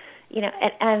they're,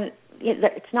 and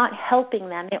it's not helping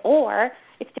them, or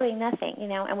it's doing nothing,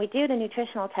 and we do the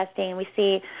nutritional testing, and we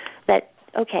see that,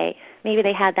 okay, maybe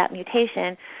they had that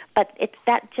mutation, but it's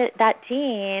that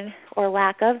gene or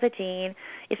lack of the gene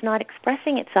is not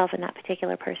expressing itself in that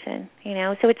particular person,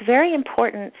 So it's very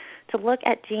important to look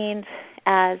at genes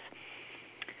as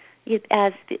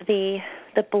the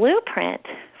blueprint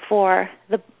for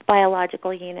the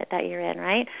biological unit that you're in,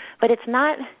 right? But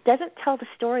doesn't tell the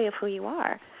story of who you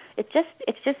are. It's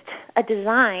just a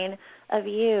design of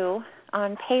you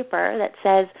on paper that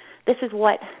says, this is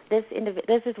what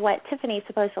Tiffany's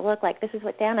supposed to look like. This is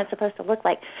what Dana's supposed to look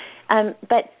like.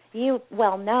 But you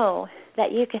well know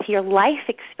that your life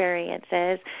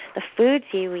experiences, the foods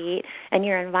you eat, and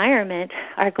your environment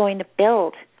are going to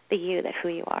build the you, that who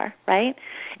you are, right?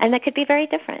 And that could be very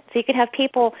different. So you could have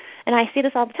people, and I see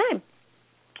this all the time,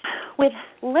 with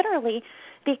literally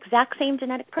the exact same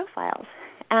genetic profiles.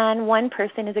 and one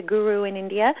person is a guru in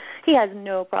India. He has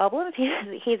no problems.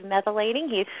 He's methylating.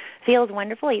 He feels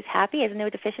wonderful. He's happy. He has no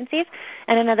deficiencies.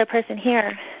 And another person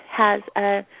here has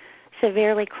a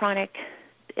severely chronic,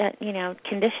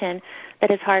 condition that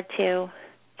is hard to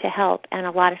help, and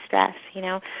a lot of stress,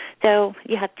 So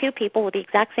you have two people with the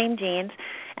exact same genes,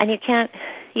 and you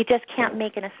just can't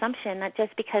make an assumption that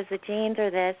just because the genes are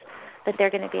this, that they're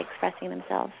going to be expressing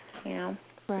themselves,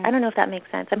 Right. I don't know if that makes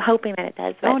sense. I'm hoping that it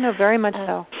does. But, no, very much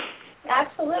so.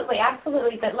 Absolutely.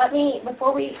 But let me,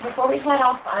 before we head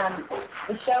off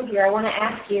the show here, I want to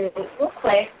ask you real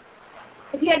quick,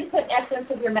 if you had to put essence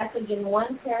of your message in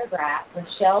one paragraph,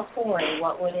 Michelle Torrey,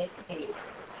 what would it be?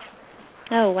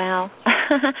 Oh, wow.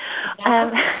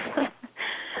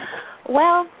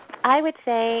 Well, I would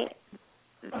say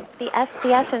the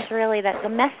essence really, that the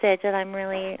message that I'm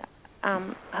really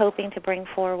hoping to bring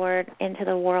forward into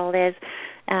the world is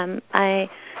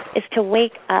to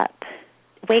wake up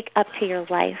to your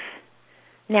life.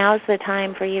 Now's the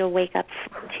time for you to wake up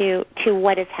to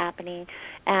what is happening,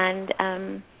 and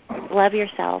love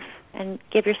yourself and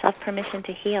give yourself permission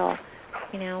to heal,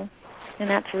 and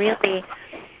that's really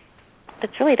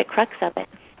the crux of it.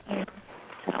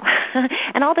 So,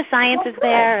 and all the science is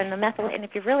there, and the method. And if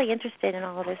you're really interested in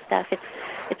all of this stuff,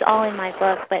 it's all in my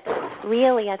book. But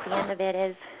really, at the end of it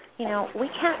is, we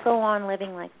can't go on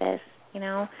living like this.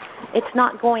 It's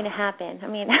not going to happen. I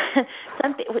mean,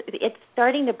 it's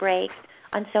starting to break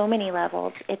on so many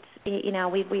levels. It's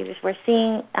we're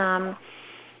seeing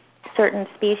certain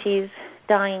species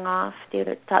dying off due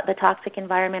to the toxic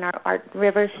environment. Our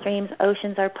rivers, streams,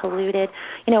 oceans are polluted.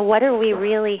 What are we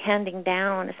really handing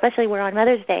down, especially we're on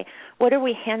Mother's Day, what are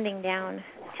we handing down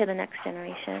to the next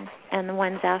generation and the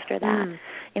ones after that?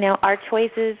 Our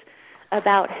choices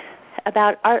about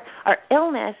our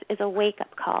illness is a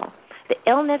wake-up call. The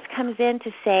illness comes in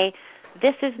to say,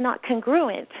 this is not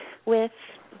congruent with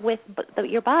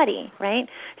your body, right?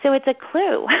 So it's a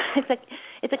clue.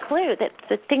 It's a clue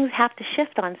that things have to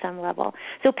shift on some level.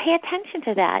 So pay attention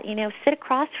to that. Sit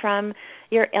across from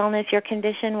your illness, your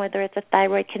condition, whether it's a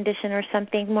thyroid condition or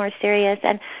something more serious,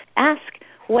 and ask,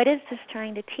 what is this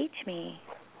trying to teach me,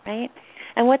 right?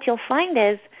 And what you'll find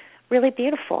is really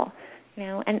beautiful,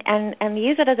 and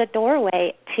use it as a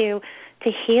doorway to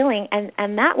healing,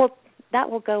 and that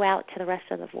will go out to the rest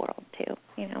of the world too,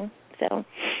 So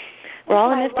we're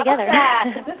all in this together.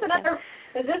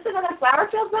 Is this another flower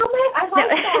field moment? I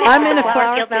like that. I'm in a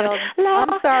flower field.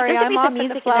 I'm sorry, I'm off in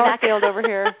the flower field over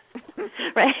here.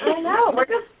 Right. I know.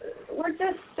 We're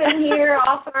just sitting here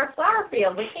off in our flower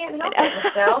field. We can't help it,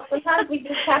 Michelle. Sometimes we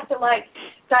just have to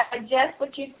digest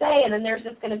what you say, and then there's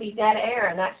just going to be dead air,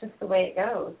 and that's just the way it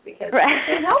goes because we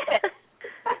can't help it.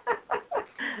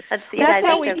 That's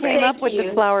how we came up with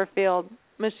the flower field,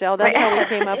 Michelle. That's how we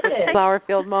came up with the flower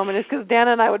field moment, is because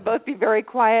Dana and I would both be very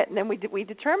quiet, and then we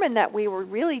determined that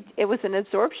it was an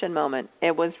absorption moment.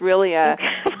 It was really a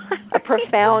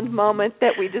profound moment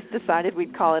that we just decided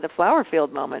we'd call it a flower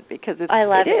field moment because it's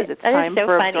time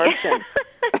for absorption.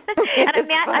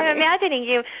 And I'm imagining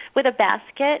you with a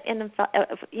basket in the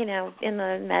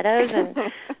meadows and.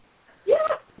 Yeah.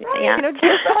 Right. Yeah. Just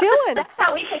chilling. That's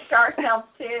how we picture ourselves,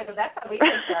 too.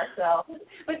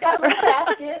 We've got a little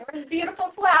basket with beautiful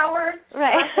flowers.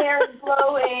 Right. Our hair is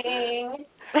blowing.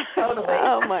 Totally.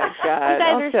 Oh, my God. You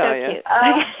guys are so cute.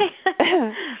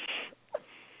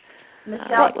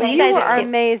 Michelle, you are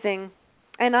amazing.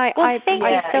 And thank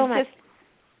you so much.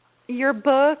 Your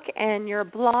book and your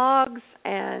blogs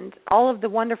and all of the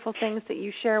wonderful things that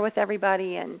you share with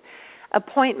everybody and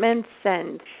appointments,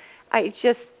 and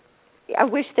I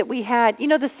wish that we had,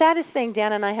 the saddest thing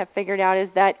Dan and I have figured out is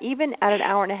that even at an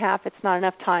hour and a half, it's not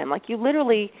enough time. Like you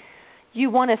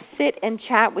want to sit and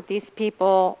chat with these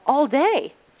people all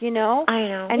day, I know.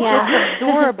 And just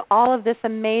absorb all of this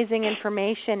amazing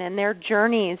information and their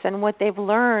journeys and what they've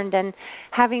learned and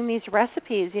having these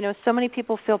recipes. So many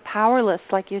people feel powerless,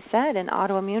 like you said, in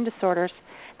autoimmune disorders.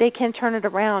 They can turn it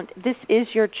around. This is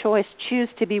your choice. Choose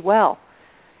to be well.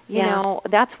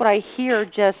 That's what I hear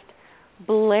just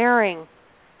blaring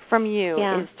from you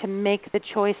is to make the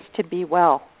choice to be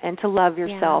well and to love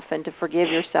yourself and to forgive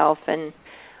yourself, and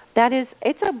that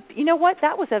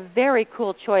was a very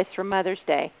cool choice for Mother's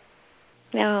Day.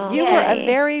 No, you were a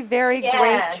very, very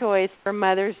great choice for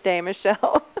Mother's Day,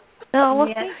 Michelle. Oh, well,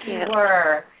 yes, thank you. You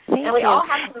were. Thank and we you. all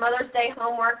have some Mother's Day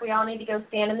homework. We all need to go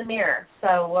stand in the mirror.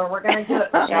 So we're going to do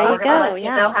it, Michelle. There We're going to let you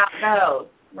know how it goes.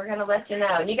 We're going to let you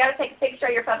know. And you got to take a picture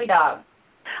of your puppy dog.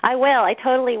 I will. I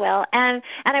totally will. And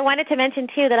I wanted to mention,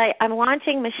 too, that I'm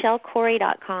launching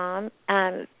MichelleCorey.com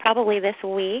probably this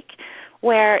week,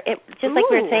 where it just like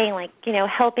we were Ooh. saying, like, you know,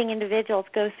 helping individuals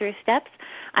go through steps.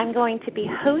 I'm going to be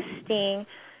hosting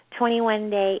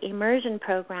 21-day immersion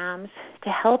programs to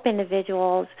help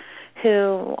individuals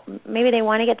who maybe they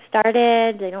want to get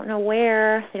started, they don't know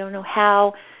where, they don't know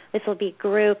how. This will be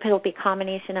group. It will be a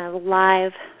combination of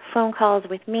live phone calls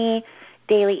with me,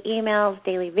 daily emails,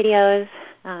 daily videos,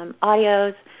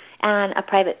 audios, and a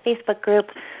private Facebook group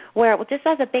where just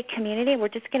as a big community, we're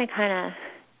just going to kind of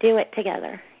do it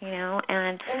together, you know,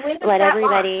 and let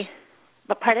everybody.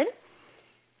 But pardon?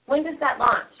 When does that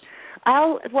launch?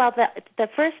 The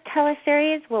first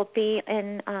teleseries will be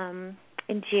in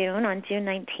June, on June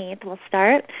 19th. We'll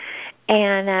start,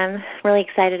 and I'm really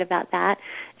excited about that.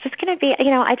 It's just going to be,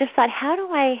 you know, I just thought, how do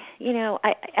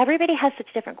everybody has such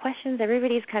different questions.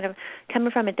 Everybody's kind of coming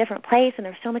from a different place, and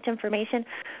there's so much information.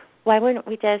 Why wouldn't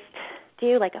we just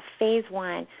do like a phase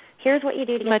 1? Here's what you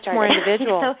do to get started. Much more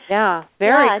individual. So,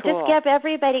 very cool. Just give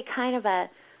everybody kind of a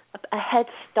head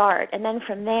start, and then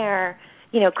from there,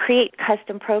 you know, create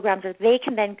custom programs where they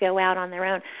can then go out on their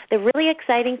own. The really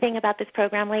exciting thing about this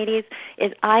program, ladies,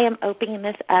 is I am opening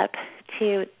this up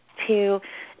to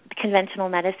conventional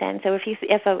medicine. So if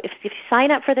you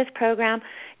sign up for this program,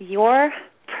 your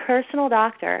personal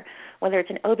doctor, whether it's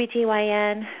an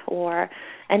OBGYN or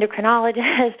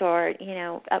endocrinologist or, you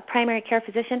know, a primary care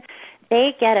physician,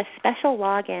 they get a special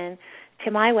login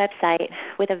to my website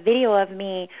with a video of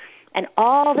me and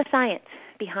all the science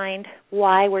behind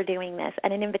why we're doing this,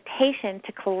 and an invitation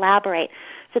to collaborate,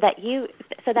 so that you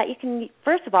can,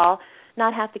 first of all,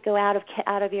 not have to go out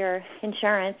of your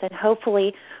insurance, and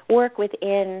hopefully work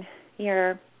within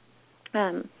your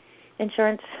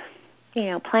insurance, you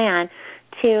know, plan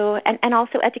to, and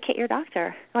also educate your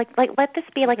doctor. Like let this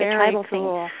be like Very a tribal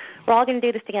cool. thing. We're all going to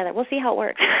do this together. We'll see how it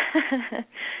works.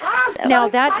 Now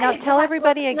tell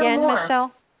everybody again,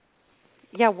 Michelle.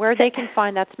 Yeah, where they can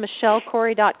find that's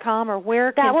MichelleCorey.com, or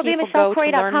where can people go to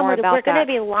learn more about that? We're going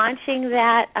to be launching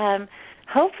that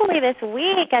hopefully this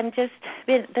week.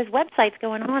 There's websites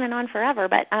going on and on forever,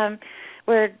 but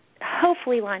we're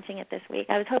hopefully launching it this week.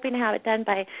 I was hoping to have it done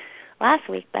by last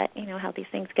week, but you know how these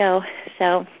things go.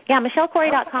 So, yeah,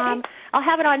 MichelleCorey.com. Okay. I'll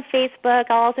have it on Facebook.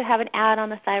 I'll also have an ad on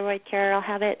the Thyroid Cure. I'll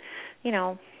have it, you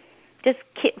know, just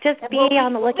be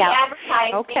on the lookout.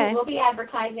 We'll be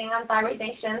advertising on Thyroid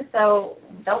Nation, so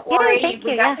don't worry.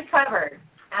 We got you covered.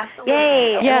 Absolutely.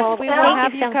 Yay. Yes, we will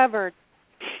have you covered.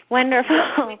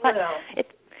 Wonderful.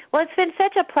 It's been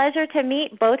such a pleasure to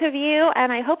meet both of you,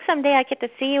 and I hope someday I get to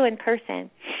see you in person.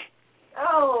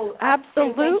 Oh,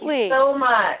 absolutely. Thank you so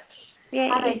much. Yay.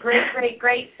 Have a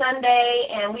great Sunday,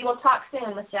 and we will talk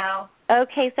soon, Michelle.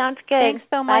 Okay, sounds good. Thanks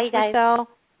so much, Bye, Michelle.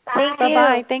 Bye.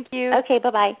 Bye-bye. Thank you. Okay,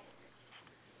 bye-bye.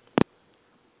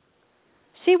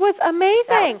 She was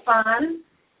amazing. That was fun.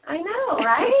 I know,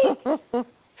 right?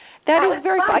 that is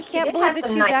very fun. I can't believe that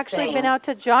she's actually been out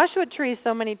to Joshua Tree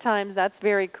so many times. That's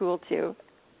very cool, too.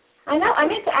 I know. I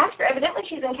meant to ask her. Evidently,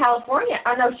 she's in California.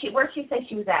 Oh, no, where did she say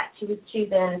she was at? She's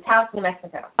in Taos, New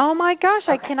Mexico. Oh, my gosh.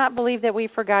 Okay. I cannot believe that we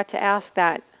forgot to ask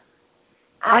that.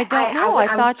 I don't know. I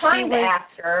thought she was. I was trying to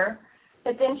ask her,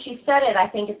 but then she said it, I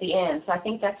think, at the end. So I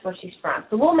think that's where she's from.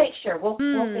 So we'll make sure. We'll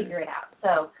figure it out.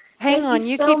 So hang on.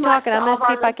 You keep talking. I'm going to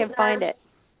see if I can find it.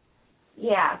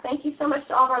 Yeah. Thank you so much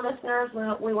to all of our listeners.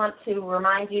 We want to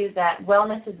remind you that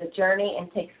wellness is a journey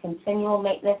and takes continual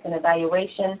maintenance and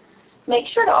evaluation. Make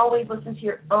sure to always listen to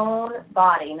your own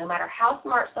body. No matter how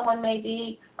smart someone may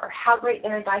be or how great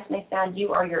their advice may sound,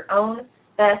 you are your own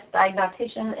best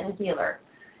diagnostician and healer.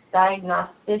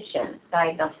 Diagnostician.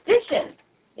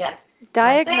 Yes.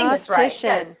 Diagnostician.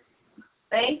 Right.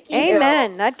 Thank you.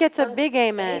 Amen. That gets a big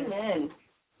amen. Amen.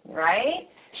 Right?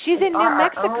 She's in New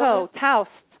Mexico, Taos.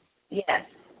 Yes.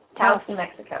 Taos, New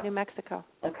Mexico. New Mexico.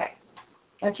 Okay.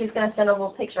 And she's going to send a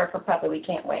little picture of her puppy. We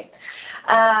can't wait.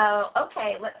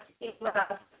 Okay, let's see what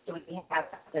else do we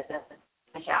have to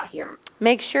finish out here.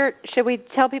 Make sure, should we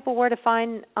tell people where to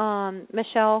find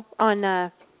Michelle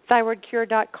on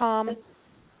thyroidcure.com?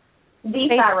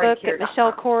 Facebook at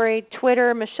Michelle Corey,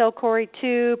 Twitter, Michelle Corey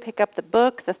 2, pick up the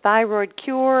book, The Thyroid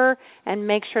Cure, and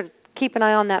make sure to keep an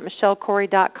eye on that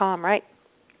MichelleCorey.com, right?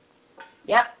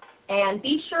 Yep. And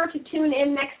be sure to tune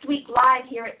in next week live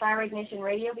here at Thyroid Nation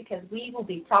Radio, because we will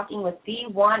be talking with the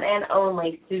one and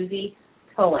only Susie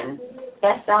Cohen,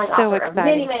 best-selling author of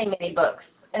many, many, many books,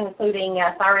 including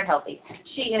Thyroid Healthy.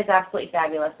 She is absolutely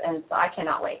fabulous, and so I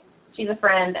cannot wait. She's a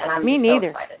friend, and I'm so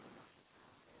excited.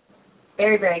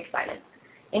 Very, very excited.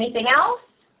 Anything else?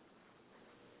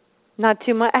 Not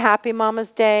too much. Happy Mama's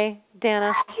Day,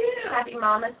 Dana. Happy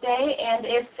Mama's Day. And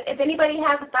if anybody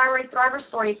has a Thyroid Thriver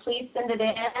story, please send it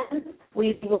in.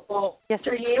 We will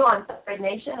feature you on Thyroid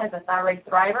Nation as a Thyroid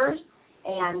Thrivers.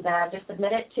 and just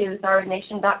submit it to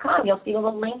thyroidnation.com. You'll see a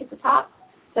little link at the top.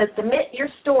 So submit your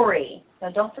story. So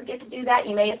don't forget to do that.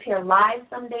 You may appear live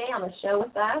someday on the show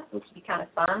with us, which would be kind of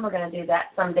fun. We're going to do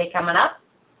that someday coming up.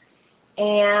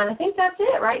 And I think that's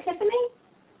it, right, Tiffany?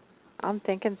 I'm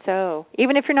thinking so.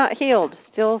 Even if you're not healed,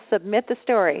 still submit the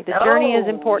story. The journey is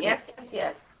important.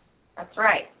 Yes. That's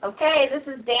right. Okay, this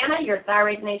is Dana, your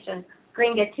Thyroid Nation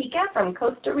Gringa Tica from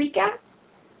Costa Rica.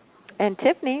 And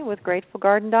Tiffany with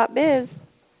GratefulGarden.biz.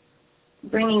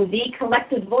 Bringing the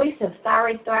collective voice of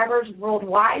thyroid thrivers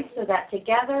worldwide so that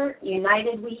together,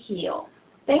 united, we heal.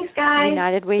 Thanks, guys.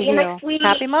 United we See you heal. next week.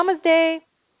 Happy Mama's Day.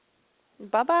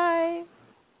 Bye-bye.